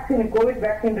இந்த வேக்சின், கோவிட்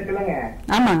வேக்சின் இருக்குல்லங்க,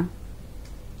 ஆமா,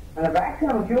 அந்த வேக்சின்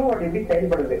நம்ம ஹியூமன் எப்படி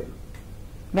செயல்படுது?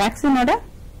 வேக்சினோட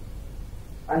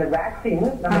அந்த வேக்சின்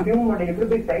நம்ம ஹியூமன்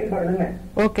எப்படி செயல்படுதுன்னு.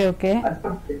 ஓகே ஓகே,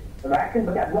 வேக்சின்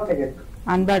பத்தி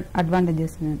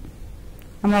அட்வான்டேஜஸ்,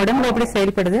 நம்ம உடம்புல எப்படி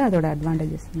செயல்படுது அதோட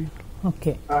அட்வான்டேஜஸ்.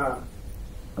 ஓகே,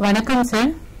 வணக்கம்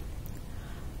சார்.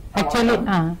 ஆக்சுவலி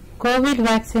கோவிட்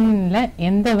வேக்சின்ல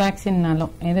எந்த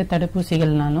வேக்சின்னாலும் எந்த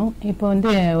தடுப்பூசிகள்னாலும் இப்போ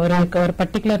வந்து ஒரு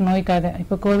பர்டிகுலர் நோய்க்காக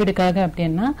இப்போ கோவிடுக்காக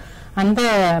அப்படின்னா அந்த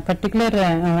பர்டிகுலர்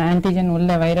ஆன்டிஜன்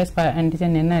உள்ள வைரஸ்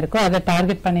ஆன்டிஜன் என்ன இருக்கோ அதை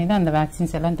டார்கெட் பண்ணி தான் அந்த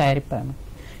வேக்சின்ஸ் எல்லாம் தயாரிப்பாங்க.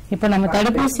 இப்போ நம்ம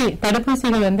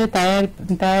தடுப்பூசிகள் வந்து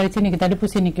தயாரிச்சு இன்னைக்கு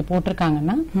தடுப்பூசி இன்னைக்கு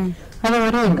போட்டிருக்காங்கன்னா அது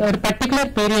ஒரு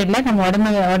பர்டிகுலர் பீரியட்ல நம்ம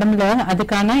உடம்புல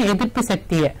அதுக்கான எதிர்ப்பு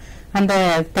சக்தியை அந்த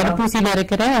தடுப்பூசியில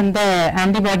இருக்கிற அந்த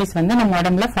ஆன்டிபாடிஸ் வந்து நம்ம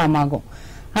உடம்புல ஃபார்ம் ஆகும்.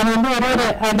 அது வந்து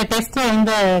அந்த டெஸ்ட்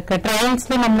இந்த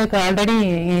ட்ரையல்ஸ்ல நம்மளுக்கு ஆல்ரெடி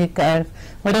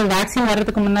ஒரு வேக்சின்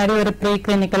வர்றதுக்கு முன்னாடி ஒரு ப்ரீ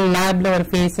கிளினிக்கல் லேப்ல ஒரு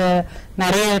ஃபேஸ்,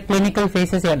 நிறைய கிளினிக்கல்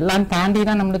ஃபேசஸ் எல்லாம் தாண்டி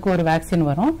தான் நம்மளுக்கு ஒரு வேக்சின்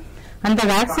வரும். அந்த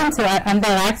வேக்சின்ஸ்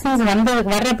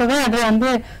வர்றப்பவே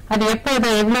அது எப்போ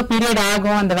எவ்வளவு பீரியட்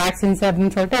ஆகும் அந்த வேக்சின்ஸ்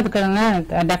அப்படின்னு சொல்லிட்டு அதுக்கான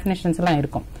டெஃபினேஷன்ஸ் எல்லாம்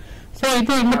இருக்கும். சோ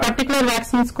இது இந்த பர்டிகுலர்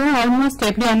வேக்சின்ஸ்க்கும் ஆல்மோஸ்ட்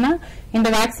எப்படின்னா இந்த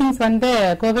வேக்சின்ஸ் வந்து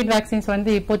கோவிட் வேக்சின்ஸ் வந்து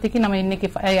இப்போதைக்கு நம்ம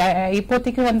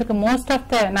இப்போதைக்கு வந்து மோஸ்ட் ஆஃப்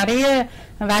த நிறைய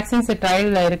வேக்சின்ஸ்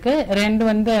ட்ரையல்ல இருக்கு, 2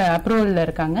 வந்து அப்ரூவல்ல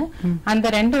இருக்காங்க. அந்த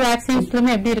 2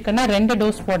 வேக்சின்ஸ்லுமே எப்படி இருக்குன்னா 2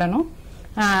 டோஸ் போடணும்.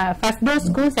 ஃபர்ஸ்ட்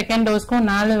டோஸ்க்கும் செகண்ட் டோஸ்க்கும்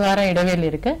 4 வாரம் இடைவெளி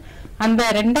இருக்கு. அந்த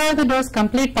 2வது டோஸ்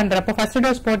கம்ப்ளீட் பண்றப்போ ஃபர்ஸ்ட்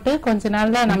டோஸ் போட்டு கொஞ்ச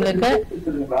நாள்ல நம்மளுக்கு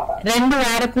 2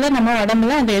 வாரத்துல நம்ம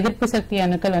உடம்புல அந்த எதிர்ப்பு சக்தி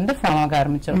அணுக்கள் வந்து ஃபார்ம் ஆக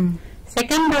ஆரம்பிச்சிடும்.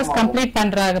 செகண்ட் டோஸ் கம்ப்ளீட்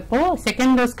பண்றப்போ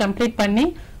செகண்ட் டோஸ் கம்ப்ளீட் பண்ணி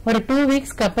ஒரு 2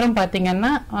 வீக்ஸ்க்கு அப்புறம் பாத்தீங்கன்னா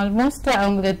ஆல்மோஸ்ட்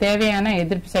அவங்களுக்கு தேவையான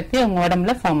எதிர்ப்பு சக்தி அவங்க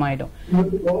உடம்புல ஃபார்ம் ஆயிடும்.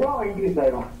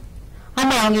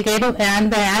 ஆமா, அவங்களுக்கு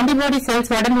அந்த ஆன்டிபாடி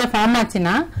செல்ஸ் உடம்புல ஃபார்ம்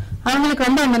ஆச்சுன்னா அவங்களுக்கு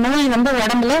வந்து அந்த நோய் வந்து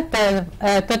உடம்புல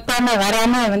தொத்தாம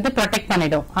வராம வந்து ப்ரொடெக்ட்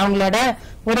பண்ணிடும். அவங்களோட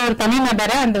ஒரு தனி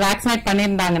நபரை அந்த வேக்சினேட்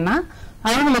பண்ணிருந்தாங்கன்னா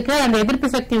அவங்களுக்கு அந்த எதிர்ப்பு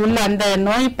சக்தி உள்ள அந்த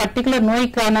பர்டிகுலர்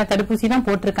நோய்க்கான தடுப்பூசி தான்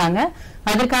போட்டிருக்காங்க,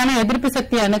 அதற்கான எதிர்ப்பு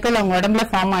சக்தி அணுக்கள் அவங்க உடம்புல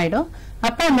ஃபார்ம் ஆயிடும்.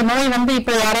 அப்ப அந்த நோய் வந்து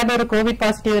இப்ப யாராவது ஒரு கோவிட்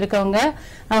பாசிட்டிவ் இருக்கவங்க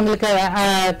அவங்களுக்கு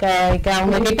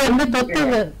அவங்க கிட்ட இருந்து தொத்து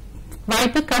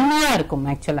வாய்ப்பு கம்மியா இருக்கும்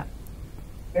ஆக்சுவலா.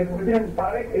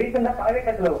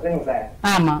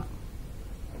 ஆமா,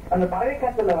 அந்த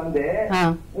பறவைக்காத்துல வந்து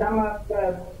நம்ம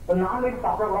நான்வெஜ்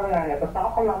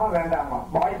சாப்பிடலாமா வேண்டாமா,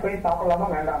 பாயில் பண்ணி சாப்பிடலாமா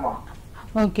வேண்டாமா?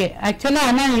 ஓகே, ஆக்சுவலா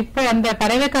ஆனா இப்போ அந்த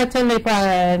பறவை காய்ச்சல் இப்ப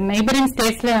நெய்பரிங்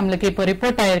ஸ்டேட்ஸ்ல நம்மளுக்கு இப்போ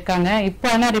ரிப்போர்ட் ஆயிருக்காங்க. இப்போ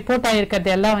ஆனா ரிப்போர்ட்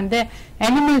ஆயிருக்கிறது எல்லாம் வந்து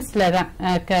அனிமல்ஸ்ல தான்.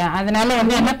 அதனால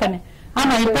வந்து என்ன பண்ணு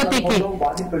ஆமா இப்போதைக்கு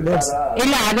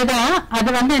இல்ல அதுதான் அது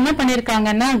வந்து என்ன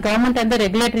பண்ணிருக்காங்கன்னா கவர்மெண்ட்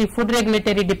வந்து ஃபுட்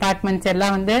ரெகுலேட்டரி டிபார்ட்மெண்ட்ஸ்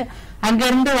எல்லாம் வந்து அங்க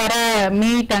இருந்து வர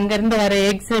மீட் அங்க இருந்து வர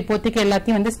எக்ஸ் இப்போதைக்கு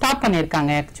எல்லாத்தையும் வந்து ஸ்டாப்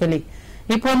பண்ணிருக்காங்க. ஆக்சுவலி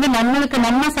இப்போ வந்து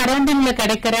நம்ம சரௌண்டிங்ல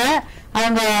கிடைக்கிற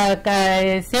அவங்க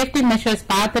சேஃப்டி மெஷர்ஸ்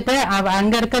பார்த்துட்டு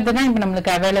அங்க இருக்கிறது தான் இப்ப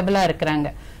நம்மளுக்கு அவைலபிளா இருக்கிறாங்க.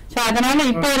 சோ அதனால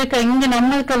இப்ப இங்க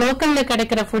நம்மளுக்கு லோக்கல்ல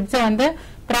கிடைக்கிற ஃபுட்ஸ வந்து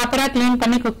ப்ராப்பரா கிளீன்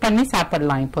பண்ணி குக் பண்ணி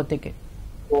சாப்பிடலாம் இப்போதைக்கு.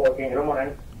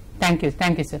 Thank you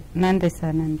sir. நன்றி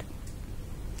சார், நன்றி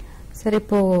சார்.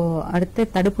 இப்போ அடுத்த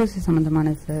தடுப்பூசி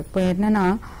சம்பந்தமானது சார். இப்போ என்னன்னா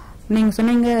நீங்க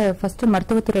சொன்னீங்க ஃபர்ஸ்ட்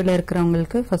மருத்துவத்துறையில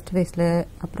இருக்கிறவங்களுக்கு ஃபர்ஸ்ட் ஃபேஸ்ல,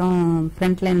 அப்புறம்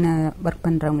ஃப்ரண்ட் லைன் ஒர்க்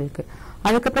பண்றவங்களுக்கு,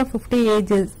 அதுக்கப்புறம் 50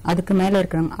 ஏஜஸ் அதுக்கு மேல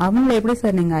இருக்கிறவங்க அவங்களை எப்படி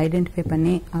சார் நீங்க ஐடென்டிஃபை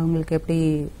பண்ணி அவங்களுக்கு எப்படி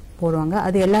போடுவாங்க?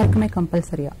 அது எல்லாருக்குமே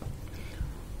கம்பல்சரியா?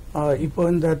 இப்போ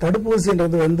இந்த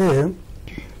தடுப்பூசின்றது வந்து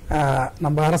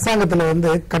நம்ம அரசாங்கத்துல வந்து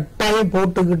கட்டாயம்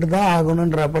போட்டுக்கிட்டு தான்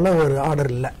ஆகணும்ன்ற போல ஒரு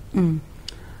ஆர்டர் இல்ல,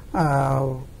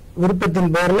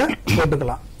 விருப்பத்தின் பேர்ல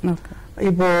போட்டுக்கலாம்.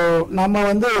 இப்போ நம்ம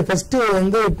வந்து ஃபர்ஸ்ட்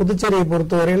வந்து புதுச்சேரியை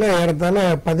பொறுத்தவரையில ஏறத்தாழ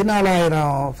 14,000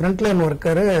 Frontline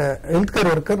worker, health care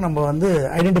worker நம்ம வந்து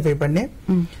ஐடென்டிஃபை பண்ணி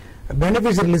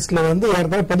பெனிஃபிஷியரி லிஸ்ட்ல வந்து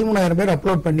ஏறத்தாழ 13,000 பேர்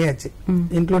அப்லோட் பண்ணியாச்சு,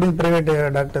 இன்க்ளூடிங் பிரைவேட்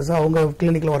டாக்டர்ஸ், அவங்க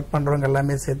கிளினிக்ல ஒர்க் பண்றவங்க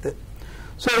எல்லாமே சேர்த்து.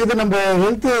 ஸோ இது நம்ம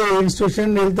ஹெல்த்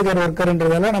இன்ஸ்டிடியூஷன் ஹெல்த் கேர்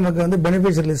ஒர்க்கர்ன்றதால நமக்கு வந்து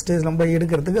பெனிஃபிஷியரி லிஸ்ட் நம்ம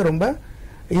எடுக்கிறதுக்கு ரொம்ப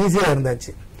ஈஸியா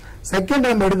இருந்தாச்சு. செகண்ட்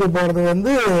நம்ம எடுக்க போறது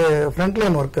வந்து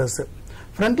ஃப்ரண்ட்லைன் ஒர்க்கர்ஸ்.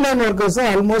 ஃப்ரண்ட்லைன் ஒர்க்கர்ஸும்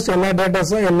ஆல்மோஸ்ட் எல்லா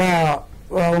டேட்டாஸும் எல்லா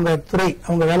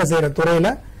அவங்க வேலை செய்யற துறையில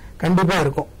கண்டிப்பா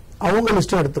இருக்கும், அவங்க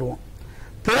லிஸ்டும் எடுத்துருவோம்.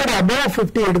 தேர்ட் அபவ்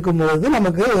 50 எடுக்கும்போது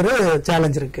நமக்கு ஒரு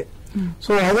சேலஞ்ச் இருக்கு.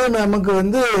 ஸோ அது நமக்கு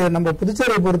வந்து நம்ம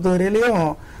புதுச்சேரியை பொறுத்தவரையிலையும்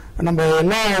நம்ம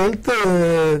எல்லா ஹெல்த்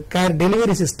கேர்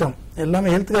டெலிவரி சிஸ்டம் எல்லாமே,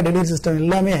 ஹெல்த் கேர் டெலிவரி சிஸ்டம்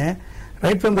எல்லாமே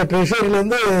ரைட் ஃப்ரம் த ட்ரெஷரியில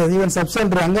இருந்து ஈவன் சப்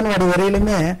சென்டர் அங்கன்வாடி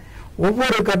வரையிலுமே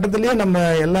ஒவ்வொரு கட்டத்திலயும் நம்ம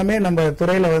எல்லாமே நம்ம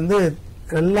துறையில வந்து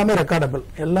எல்லாமே ரெக்கார்டபிள்,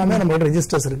 எல்லாமே நம்மளோட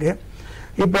ரெஜிஸ்டர்ஸ் இருக்கு.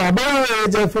 இப்போ அபவ்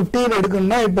ஏஜ் ஆஃப் 15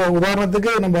 எடுக்கணும்னா இப்போ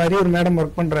உதாரணத்துக்கு நம்ம அரியூர் மேடம்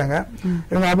ஒர்க் பண்றாங்க,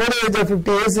 இவங்க அபவ் ஏஜ் ஆஃப்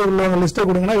 50 இயர்ஸ் உள்ளவங்க லிஸ்ட்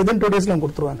கொடுங்கன்னா வித்தின் 2 டேஸ்ல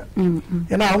கொடுத்துருவாங்க.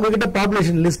 ஏன்னா அவங்க கிட்ட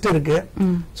பாப்புலேஷன் லிஸ்ட் இருக்கு.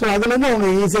 சோ அதுல இருந்து அவங்க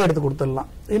ஈஸியா எடுத்து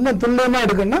கொடுத்துடலாம். இன்னும் துல்லியமா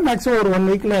எடுக்கணும்னா மேக்ஸிமம் ஒரு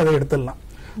 1 வீக்ல அதை எடுத்துடலாம்.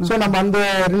 சோ நம்ம அந்த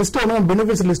லிஸ்ட் ஒன்றும்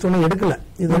பெனிஃபிட்ஸ் லிஸ்ட் ஒன்றும் எடுக்கல,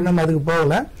 இது நம்ம அதுக்கு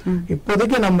போகல.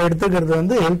 இப்போதைக்கு நம்ம எடுத்துக்கிறது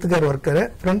வந்து health care worker,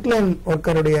 Frontline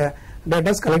ஒர்க்கருடைய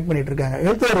datas collect பண்ணிட்டு இருக்காங்க.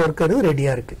 ஹெல்த் கேர் ஒர்க்கர்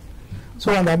ரெடியா இருக்கு. ஸோ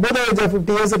அந்த above the age of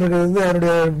 50 years இருக்கிறது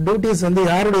அவருடைய டியூட்டிஸ் வந்து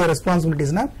யாருடைய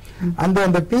ரெஸ்பான்சிபிலிட்டிஸ்னா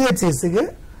அந்த பிஹெச்சிஸ்க்கு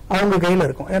அவங்க கையில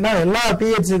இருக்கும். ஏன்னா எல்லா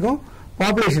பிஹெச்சிக்கும்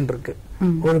பாப்புலேஷன் இருக்கு.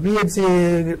 ஒரு பிஹெச்சி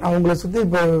அவங்களை சுத்தி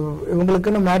இப்ப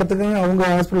இவங்களுக்குன்னு மேடத்துக்குன்னு அவங்க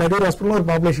ஹாஸ்பிட்டல் அதே ஹாஸ்பிட்டல் ஒரு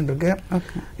பாப்புலேஷன் இருக்கு.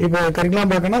 இப்ப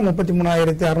கரிக்குலாம் பார்க்கணும்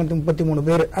 33,633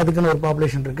 பேர் அதுக்குன்னு ஒரு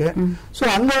பாப்புலேஷன் இருக்கு. சோ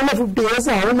அங்க உள்ள 50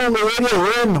 இயர்ஸ் அவங்கவுங்க ஏரியா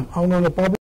ஏஎன்எம் அவங்கவுங்க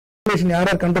பாப்புலேஷன்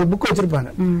யாராவது கண்ட்ரோல் புக்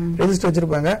வச்சிருப்பாங்க, ரெஜிஸ்டர்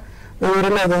வச்சிருப்பாங்க.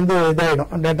 ஒருவேளை அது வந்து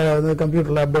இதாயிடும், டேட்டா வந்து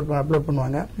கம்ப்யூட்டர்ல அப்லோட்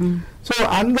பண்ணுவாங்க. சோ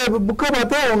அந்த புக்கை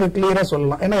பார்த்தே அவங்க கிளியரா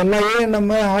சொல்லலாம். ஏன்னா எல்லா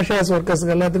நம்ம ஆஷாஸ்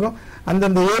ஒர்க்கர்ஸ்க்கு எல்லாத்துக்கும்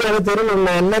அந்தந்த ஏரியாவில் தெருவில்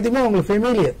உள்ள எல்லாத்தையுமே அவங்களுக்கு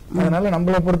ஃபெமிலியர். அதனால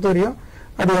நம்மளை பொறுத்தவரையும்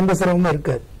அது எந்த சிரமமும்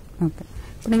இருக்காது.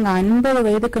 இப்போ நீங்க 50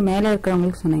 வயதுக்கு மேல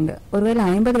இருக்கிறவங்களுக்கு சொன்னீங்க. ஒருவேளை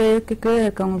 50 வயதுக்கு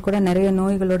இருக்கவங்க கூட நிறைய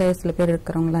நோய்களோட சில பேர்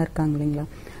இருக்கிறவங்களா இருக்காங்க இல்லைங்களா?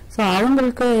 சோ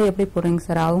அவங்களுக்கு எப்படி போறீங்க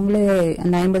சார்? அவங்களே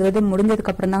அந்த 50 வயது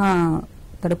முடிஞ்சதுக்கு அப்புறம் தான்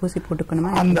தடுப்பூசி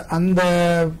போட்டுக்கணுமா? அந்த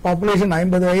பாப்புலேஷன்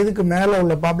 50 வயதுக்கு மேல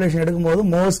உள்ள பாப்புலேஷன் எடுக்கும்போது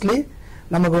மோஸ்ட்லி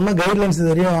நமக்கு ஒன்னும் கைட்லைன்ஸ்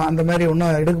தெரியும் அந்த மாதிரி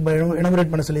ஒன்னும்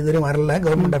இனோகிரேட் பண்ண சொல்லி தெரியும் வரல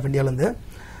கவர்மெண்ட் ஆஃப் இந்தியால இருந்து.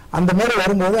 அந்த மாதிரி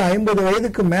வரும்போது 50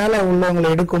 வயதுக்கு மேல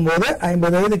உள்ளவங்களை எடுக்கும்போது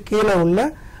 50 வயது கீழே உள்ள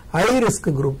high risk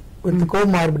group with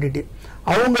comorbidity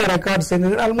அவங்க ரெக்கார்ட்ஸ்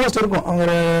ஆல்மோஸ்ட் இருக்கும். அவங்க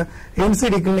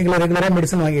என்சிடி கிளினிக்ல ரெகுலரா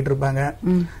மெடிசன் வாங்கிட்டு இருப்பாங்க,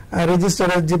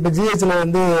 ரெஜிஸ்டர் ஜிஹெச்ல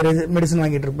வந்து மெடிசன்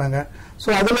வாங்கிட்டு இருப்பாங்க. சோ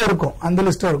அதுல இருக்கும், அந்த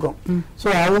லிஸ்டும் இருக்கும். சோ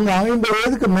அவங்க 50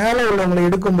 வயதுக்கு மேல உள்ளவங்களை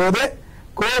எடுக்கும் போது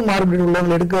கோமார்பிடிட்டி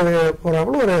உள்ளவங்களை எடுக்க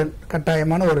போறாப்புல ஒரு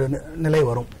கட்டாயமான ஒரு நிலை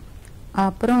வரும்.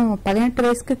 அப்புறம் 18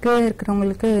 வயசுக்கு கீழே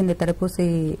இருக்கிறவங்களுக்கு இந்த தடுப்பூசி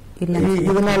இல்ல,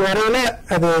 இது நாள் வரையில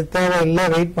அது தேவையில்லை,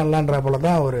 வெயிட் பண்ணலான்ற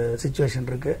போலதான் ஒரு சிச்சுவேஷன்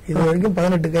இருக்கு. இது வரைக்கும்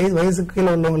 18 வயசுக்கு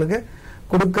கீழே உள்ளவங்களுக்கு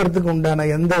கொடுக்கறதுக்கு உண்டான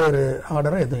எந்த ஒரு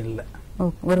ஆர்டரும் எதுவும் இல்லை.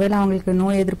 ஒருவேளை அவங்களுக்கு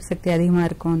நோய் எதிர்ப்பு சக்தி அதிகமா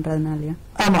இருக்கும்ன்றதுனாலயா?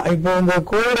 ஆமா, இப்போ இந்த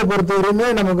கோவிடை பொறுத்தவரையுமே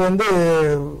நமக்கு வந்து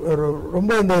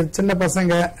ரொம்ப இந்த சின்ன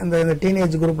பசங்க இந்த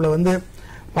டீனேஜ் குரூப்ல வந்து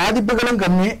பாதிப்புகளும்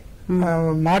கம்மி,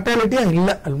 மார்டாலிட்டியும் இல்ல,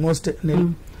 ஆல்மோஸ்ட் நில்.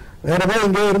 வேற ஏதாவது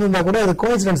எங்கேயோ இருந்திருந்தா கூட அது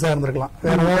கோஇன்சிடென்ஸா இருந்திருக்கலாம்,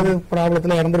 வேற ஏதாவது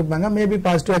ப்ராப்ளத்துல இறந்திருப்பாங்க, maybe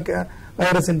positive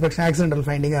virus infection accidental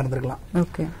ஃபைண்டிங்கா இருந்திருக்கலாம்.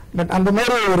 பட் அந்த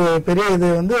மாதிரி ஒரு பெரிய இது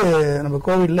வந்து நம்ம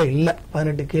கோவிட்ல இல்ல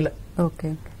 18 கீழே.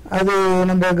 அது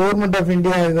நம்ம கவர்மெண்ட் ஆஃப்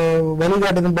இந்தியா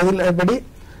வழிகாட்டுதல் பதில்படி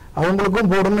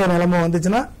அவங்களுக்கும் போடணும்னு ஒரு நிலைமை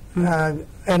வந்துச்சுன்னா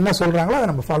என்ன சொல்றாங்களோ அதை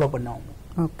நம்ம ஃபாலோ பண்ணுவோம்.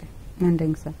 ஓகே,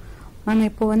 நன்றிங்க சார். மேம்,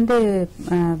 இப்போ வந்து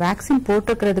வேக்சின்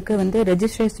போட்டுக்கிறதுக்கு வந்து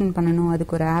ரெஜிஸ்ட்ரேஷன் பண்ணணும்,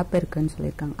 அதுக்கு ஒரு ஆப் இருக்குன்னு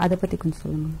சொல்லியிருக்காங்க, அதை பத்தி கொஞ்சம்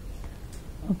சொல்லுங்க.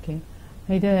 ஓகே,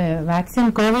 இது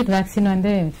வேக்சின் கோவிட் வேக்சின்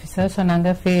வந்து சார் சொன்னாங்க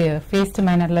ஃபேஸ்ட்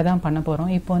மேனர்ல தான் பண்ண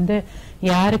போறோம். இப்போ வந்து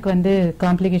யாருக்கு வந்து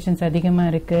காம்ப்ளிகேஷன்ஸ் அதிகமா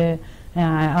இருக்கு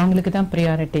அவங்களுக்கு தான்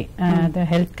priority.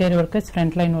 Health care workers,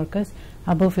 Frontline workers,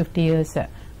 above 50 years.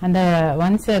 அந்த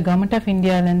ஒன்ஸ் கவர்மெண்ட் ஆஃப்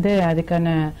இந்தியாவிலேருந்து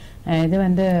அதுக்கான இது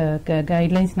வந்து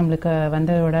கைட்லைன்ஸ் நம்மளுக்கு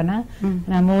வந்த உடனே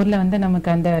நம்ம ஊர்ல வந்து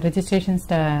நமக்கு அந்த ரெஜிஸ்ட்ரேஷன்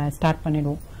ஸ்டார்ட்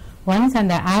பண்ணிடுவோம். ஒன்ஸ்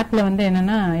அந்த ஆப்ல வந்து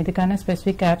என்னன்னா இதுக்கான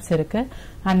ஸ்பெசிபிக் ஆப்ஸ் இருக்கு.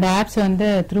 அந்த ஆப்ஸ் வந்து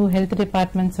த்ரூ ஹெல்த்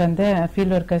டிபார்ட்மெண்ட்ஸ் வந்து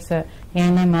ஃபீல்ட் ஒர்க்கர்ஸ்,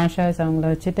 ஏஎன்எம், ஆஷாஸ் அவங்கள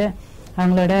வச்சுட்டு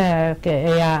அவங்களோட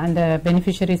அந்த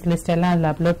பெனிஃபிஷரிஸ் லிஸ்ட் எல்லாம்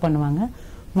அதில் அப்லோட் பண்ணுவாங்க.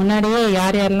 முன்னாடியே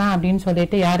யார் யாரெல்லாம் அப்படின்னு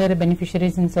சொல்லிட்டு யார் யார்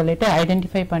பெனிஃபிஷரிஸ்ன்னு சொல்லிட்டு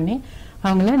ஐடென்டிஃபை பண்ணி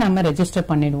அவங்கள நம்ம ரெஜிஸ்டர்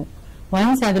பண்ணிடுவோம்.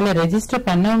 ஒன்ஸ் அதுல ரெஜிஸ்டர்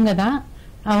பண்ணவங்க தான்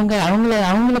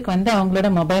அவங்களுக்கு வந்து அவங்களோட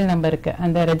மொபைல் நம்பருக்கு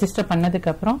அந்த ரெஜிஸ்டர்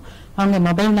பண்ணதுக்கு அப்புறம் அவங்க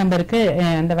மொபைல் நம்பருக்கு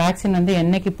அந்த வேக்சின் வந்து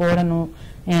என்னைக்கு போடணும்,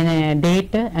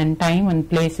 date and time and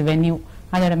place, venue,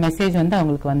 அதோட மெசேஜ் வந்து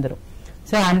அவங்களுக்கு வந்துடும்.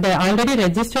 ஸோ அந்த ஆல்ரெடி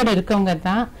ரெஜிஸ்டர்டு இருக்கவங்க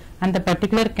தான் அந்த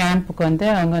பர்டிகுலர் கேம்புக்கு வந்து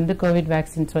அவங்க வந்து கோவிட்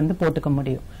வேக்சின்ஸ் வந்து போட்டுக்க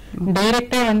முடியும்.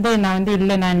 டைரக்டா வந்து நான் வந்து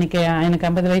இல்ல நான் இன்னைக்கு எனக்கு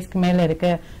 50 வயசுக்கு மேல இருக்கு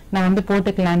நான் வந்து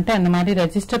போட்டுக்கலான்ட்டு அந்த மாதிரி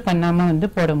ரெஜிஸ்டர் பண்ணாம வந்து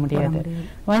போட முடியாது.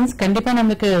 ஒன்ஸ் கண்டிப்பா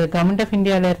நமக்கு கவர்மெண்ட் ஆஃப்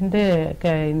இந்தியால இருந்து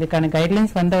இதுக்கான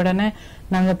கைட்லைன்ஸ் வந்த உடனே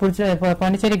நாங்க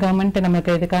பாண்டிச்சேரி கவர்மெண்ட்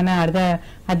நமக்கு இதுக்கான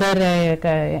அதர்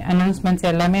அனௌன்ஸ்மெண்ட்ஸ்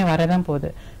எல்லாமே வரதான்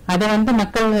போகுது. அதை வந்து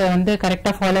மக்கள் வந்து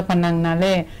கரெக்டா ஃபாலோ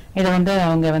பண்ணாங்கனாலே இதை வந்து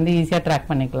அவங்க வந்து ஈஸியா ட்ராக்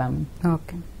பண்ணிக்கலாம்.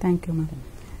 Okay, thank you madam.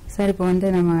 சார், இப்போ வந்து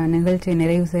நம்ம நிகழ்ச்சி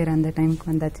நிறைவு செய்யற அந்த டைமுக்கு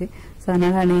வந்தாச்சு. ஸோ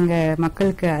அதனால நீங்க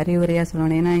மக்களுக்கு அறிவுரையா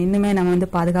சொல்லணும். ஏன்னா இன்னுமே நம்ம வந்து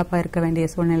பாதுகாப்பா இருக்க வேண்டிய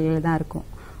சூழ்நிலையில தான் இருக்கும்.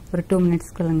 ஒரு 2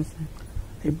 மினிட்ஸ் சொல்லுங்க சார்.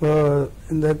 இப்போ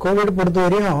இந்த கோவிட்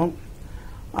பொறுத்தவரையும்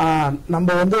நம்ம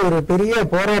வந்து ஒரு பெரிய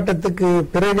போராட்டத்துக்கு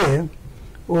பிறகு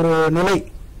ஒரு நிலை,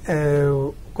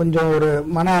 கொஞ்சம் ஒரு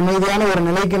மன அமைதியான ஒரு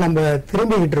நிலைக்கு நம்ம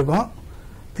திரும்பிக்கிட்டு இருக்கோம்.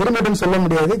 திரும்பிட்டுன்னு சொல்ல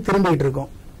முடியாது, திரும்பிக்கிட்டு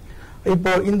இருக்கோம்.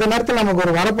 இப்போ இந்த நேரத்தில் நமக்கு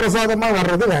ஒரு வரப்பிரசாதமா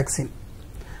வர்றது வேக்சின்.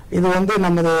 இது வந்து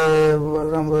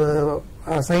நம்ம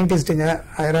சயின்டிஸ்டுங்க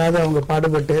யாராவது அவங்க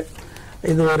பாடுபட்டு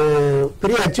இது ஒரு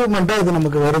பெரிய அச்சீவ்மெண்டா இது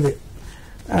நமக்கு வருது.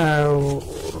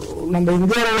 நம்ம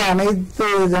இந்தியாவில் அனைத்து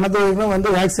ஜனத்தொகைக்கும் வந்து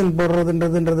வேக்சின்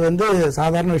போடுறதுன்றது வந்து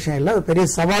சாதாரண விஷயம் இல்லை, பெரிய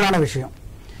சவாலான விஷயம்.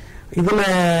 இதுல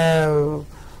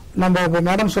நம்ம இப்போ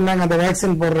மேடம் சொன்னாங்க அந்த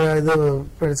வேக்சின் போடுற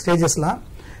இது ஸ்டேஜஸ்லாம்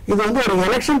இது வந்து ஒரு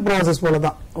எலெக்ஷன் ப்ராசஸ்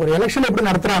போலதான். ஒரு எலெக்ஷன் எப்படி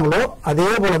நடத்துறாங்களோ அதே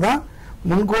போலதான்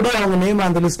முன்கூடி அவங்க நேம்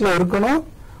அந்த லிஸ்ட்ல இருக்கணும்.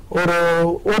 ஒரு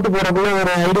ஓட்டு போறக்குள்ள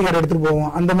ஒரு ஐடி கார்டு எடுத்துட்டு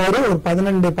போவோம். அந்த மாதிரி ஒரு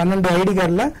 12 ஐடி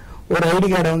கார்டுல ஒரு ஐடி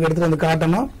கார்டு அவங்க எடுத்துட்டு வந்து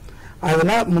காட்டணும்.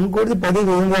 அதெல்லாம் முன்கூடி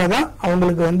பதிவு இருந்தாதான்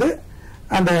அவங்களுக்கு வந்து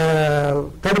அந்த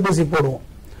தடுப்பூசி போடுவோம்.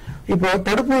 இப்போ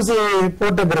தடுப்பூசி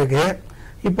போட்ட பிறகு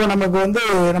இப்போ நமக்கு வந்து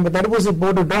நம்ம தடுப்பூசி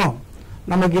போட்டுட்டோம்,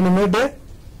 நமக்கு இனிமேட்டு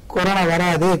கொரோனா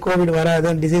வராது, கோவிட் வராது,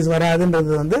 டிசீஸ்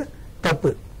வராதுன்றது வந்து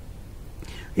தப்பு.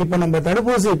 இப்ப நம்ம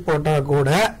தடுப்பூசி போட்டா கூட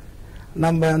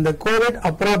நம்ம அந்த கோவிட்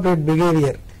அப்ராப்ரியேட்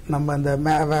பிஹேவியர், நம்ம அந்த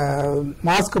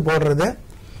மாஸ்க் போடுறது,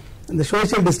 இந்த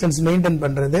சோசியல் டிஸ்டன்ஸ் மெயின்டைன்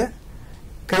பண்றது,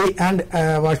 கை ஹேண்ட்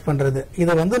வாஷ் பண்றது,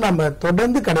 இதை வந்து நம்ம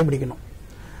தொடர்ந்து கடைபிடிக்கணும்.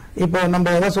 இப்போ நம்ம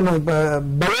எதாவது சொல்லுவோம், இப்ப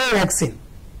பயோ வேக்சின்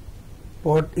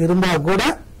இருந்தா கூட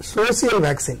சோசியல்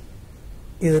வேக்சின்,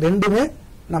 இது ரெண்டுமே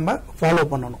நம்ம ஃபாலோ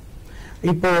பண்ணணும்.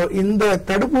 இப்போ இந்த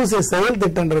தடுப்பூசி செயல்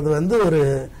திட்டம்ன்றது வந்து ஒரு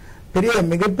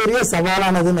மிகப்பெரிய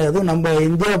சவாலானதுன்னு, அதுவும் நம்ம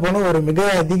இந்தியா போன ஒரு மிக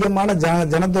அதிகமான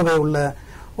ஜனத்தொகை உள்ள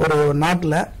ஒரு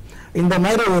நாட்டில் இந்த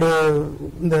மாதிரி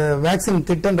இந்த வேக்சின்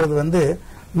திட்டம்ன்றது வந்து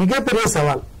மிகப்பெரிய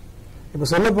சவால். இப்ப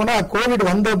சொல்ல போனா கோவிட்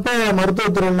வந்தப்ப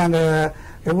மருத்துவத்துறையில் நாங்க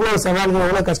எவ்வளவு சவால்கள்,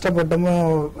 எவ்வளவு கஷ்டப்பட்டோமோ,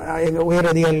 எங்க உயர்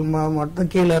அதிகாரிகள் மட்டும்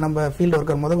கீழே நம்ம ஃபீல்டு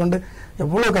ஒர்க்கர் முதற்கொண்டு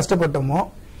எவ்வளவு கஷ்டப்பட்டோமோ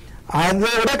அதை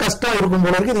விட கஷ்டம் இருக்கும்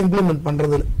போல இருக்கு இது இம்ப்ளிமெண்ட்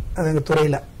பண்றது எங்க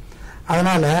துறையில.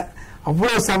 அதனால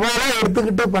அவ்வளவு சவாலா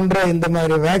எடுத்துக்கிட்டு பண்ற இந்த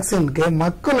மாதிரி வேக்சினுக்கு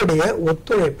மக்களுடைய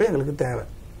ஒத்துழைப்பு எங்களுக்கு தேவை.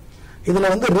 இதுல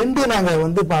வந்து ரெண்டு நாங்க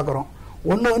வந்து பாக்குறோம்.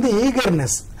 ஒன்னு வந்து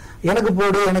ஈகர்னஸ், எனக்கு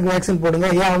போடு, எனக்கு வேக்சின் போடுங்க,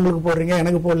 ஏன் அவங்களுக்கு போடுறீங்க,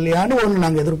 எனக்கு போடலையான்னு ஒண்ணு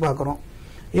நாங்க எதிர்பார்க்கிறோம்.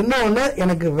 இன்னொன்னு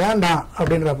எனக்கு வேண்டாம்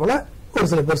அப்படின்ற போல ஒரு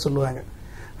சில பேர் சொல்லுவாங்க.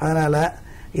 அதனால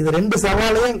இது ரெண்டு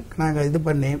சவாலையும் நாங்க இது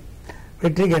பண்ணி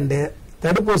வெற்றி கண்டு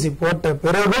தடுப்பூசி போட்ட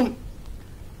பிறகும்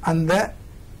அந்த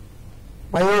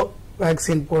பயோ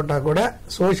வேக்சின் போட்டா கூட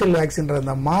சோசியல் வேக்சின்,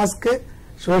 அந்த mask,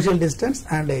 social distance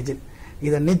and hygiene,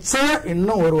 இதை நிச்சயம்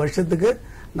இன்னும் ஒரு வருஷத்துக்கு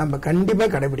நம்ம கண்டிப்பா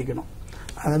கடைபிடிக்கணும்.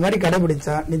 அந்த மாதிரி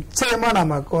கடைபிடிச்சா நிச்சயமா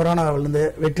நம்ம கொரோனாவிலிருந்து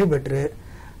வெற்றி பெற்று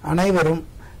அனைவரும்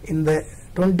இந்த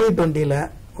 2020ல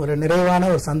ஒரு நிறைவான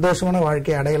ஒரு சந்தோஷமான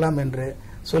வாழ்க்கையை அடையலாம் என்று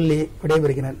சொல்லி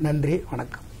விடைபெறுகிறேன். நன்றி,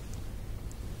 வணக்கம்.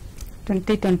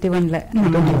 2021ல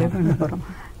போறோம்.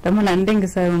 ரொம்ப நன்றிங்க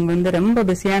சார். உங்க வந்து ரொம்ப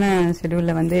பிஸியான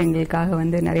ஷெடியூல்ல வந்து எங்களுக்காக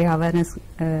வந்து நிறைய அவேர்னஸ்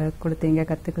கொடுத்தீங்க,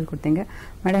 கருத்துக்கள் கொடுத்தீங்க.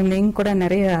 மேடம், நீங்க கூட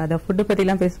நிறைய அதை ஃபுட்டு பத்தி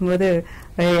எல்லாம் பேசும்போது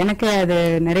எனக்கே அது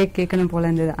நிறைய கேட்கணும் போல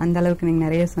இருந்தது. அந்த அளவுக்கு நீங்க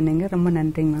நிறைய சொன்னீங்க. ரொம்ப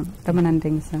நன்றிங்க மேம். ரொம்ப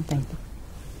நன்றிங்க சார். தேங்க்யூ.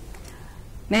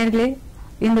 நேர்களே,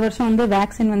 இந்த வருஷம் வந்து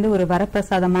வேக்சின் வந்து ஒரு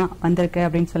வரப்பிரசாதமா வந்திருக்கு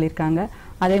அப்படின்னு சொல்லியிருக்காங்க.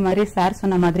 அதே மாதிரி சார்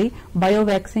சொன்ன மாதிரி பயோ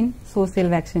வேக்சின், சோசியல்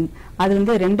வேக்சின், அது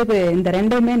வந்து இந்த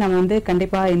ரெண்டுமே நம்ம வந்து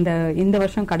கண்டிப்பா இந்த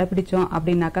வருஷம் கடைபிடிச்சோம்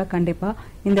அப்படின்னாக்கா கண்டிப்பா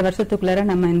இந்த வருஷத்துக்குள்ளார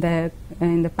நம்ம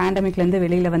இந்த பேண்டமிக்ல இருந்து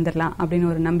வெளியில வந்துடலாம் அப்படின்னு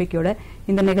ஒரு நம்பிக்கையோட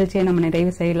இந்த நிகழ்ச்சியை நம்ம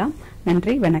நிறைவு செய்யலாம்.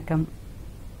 நன்றி, வணக்கம்.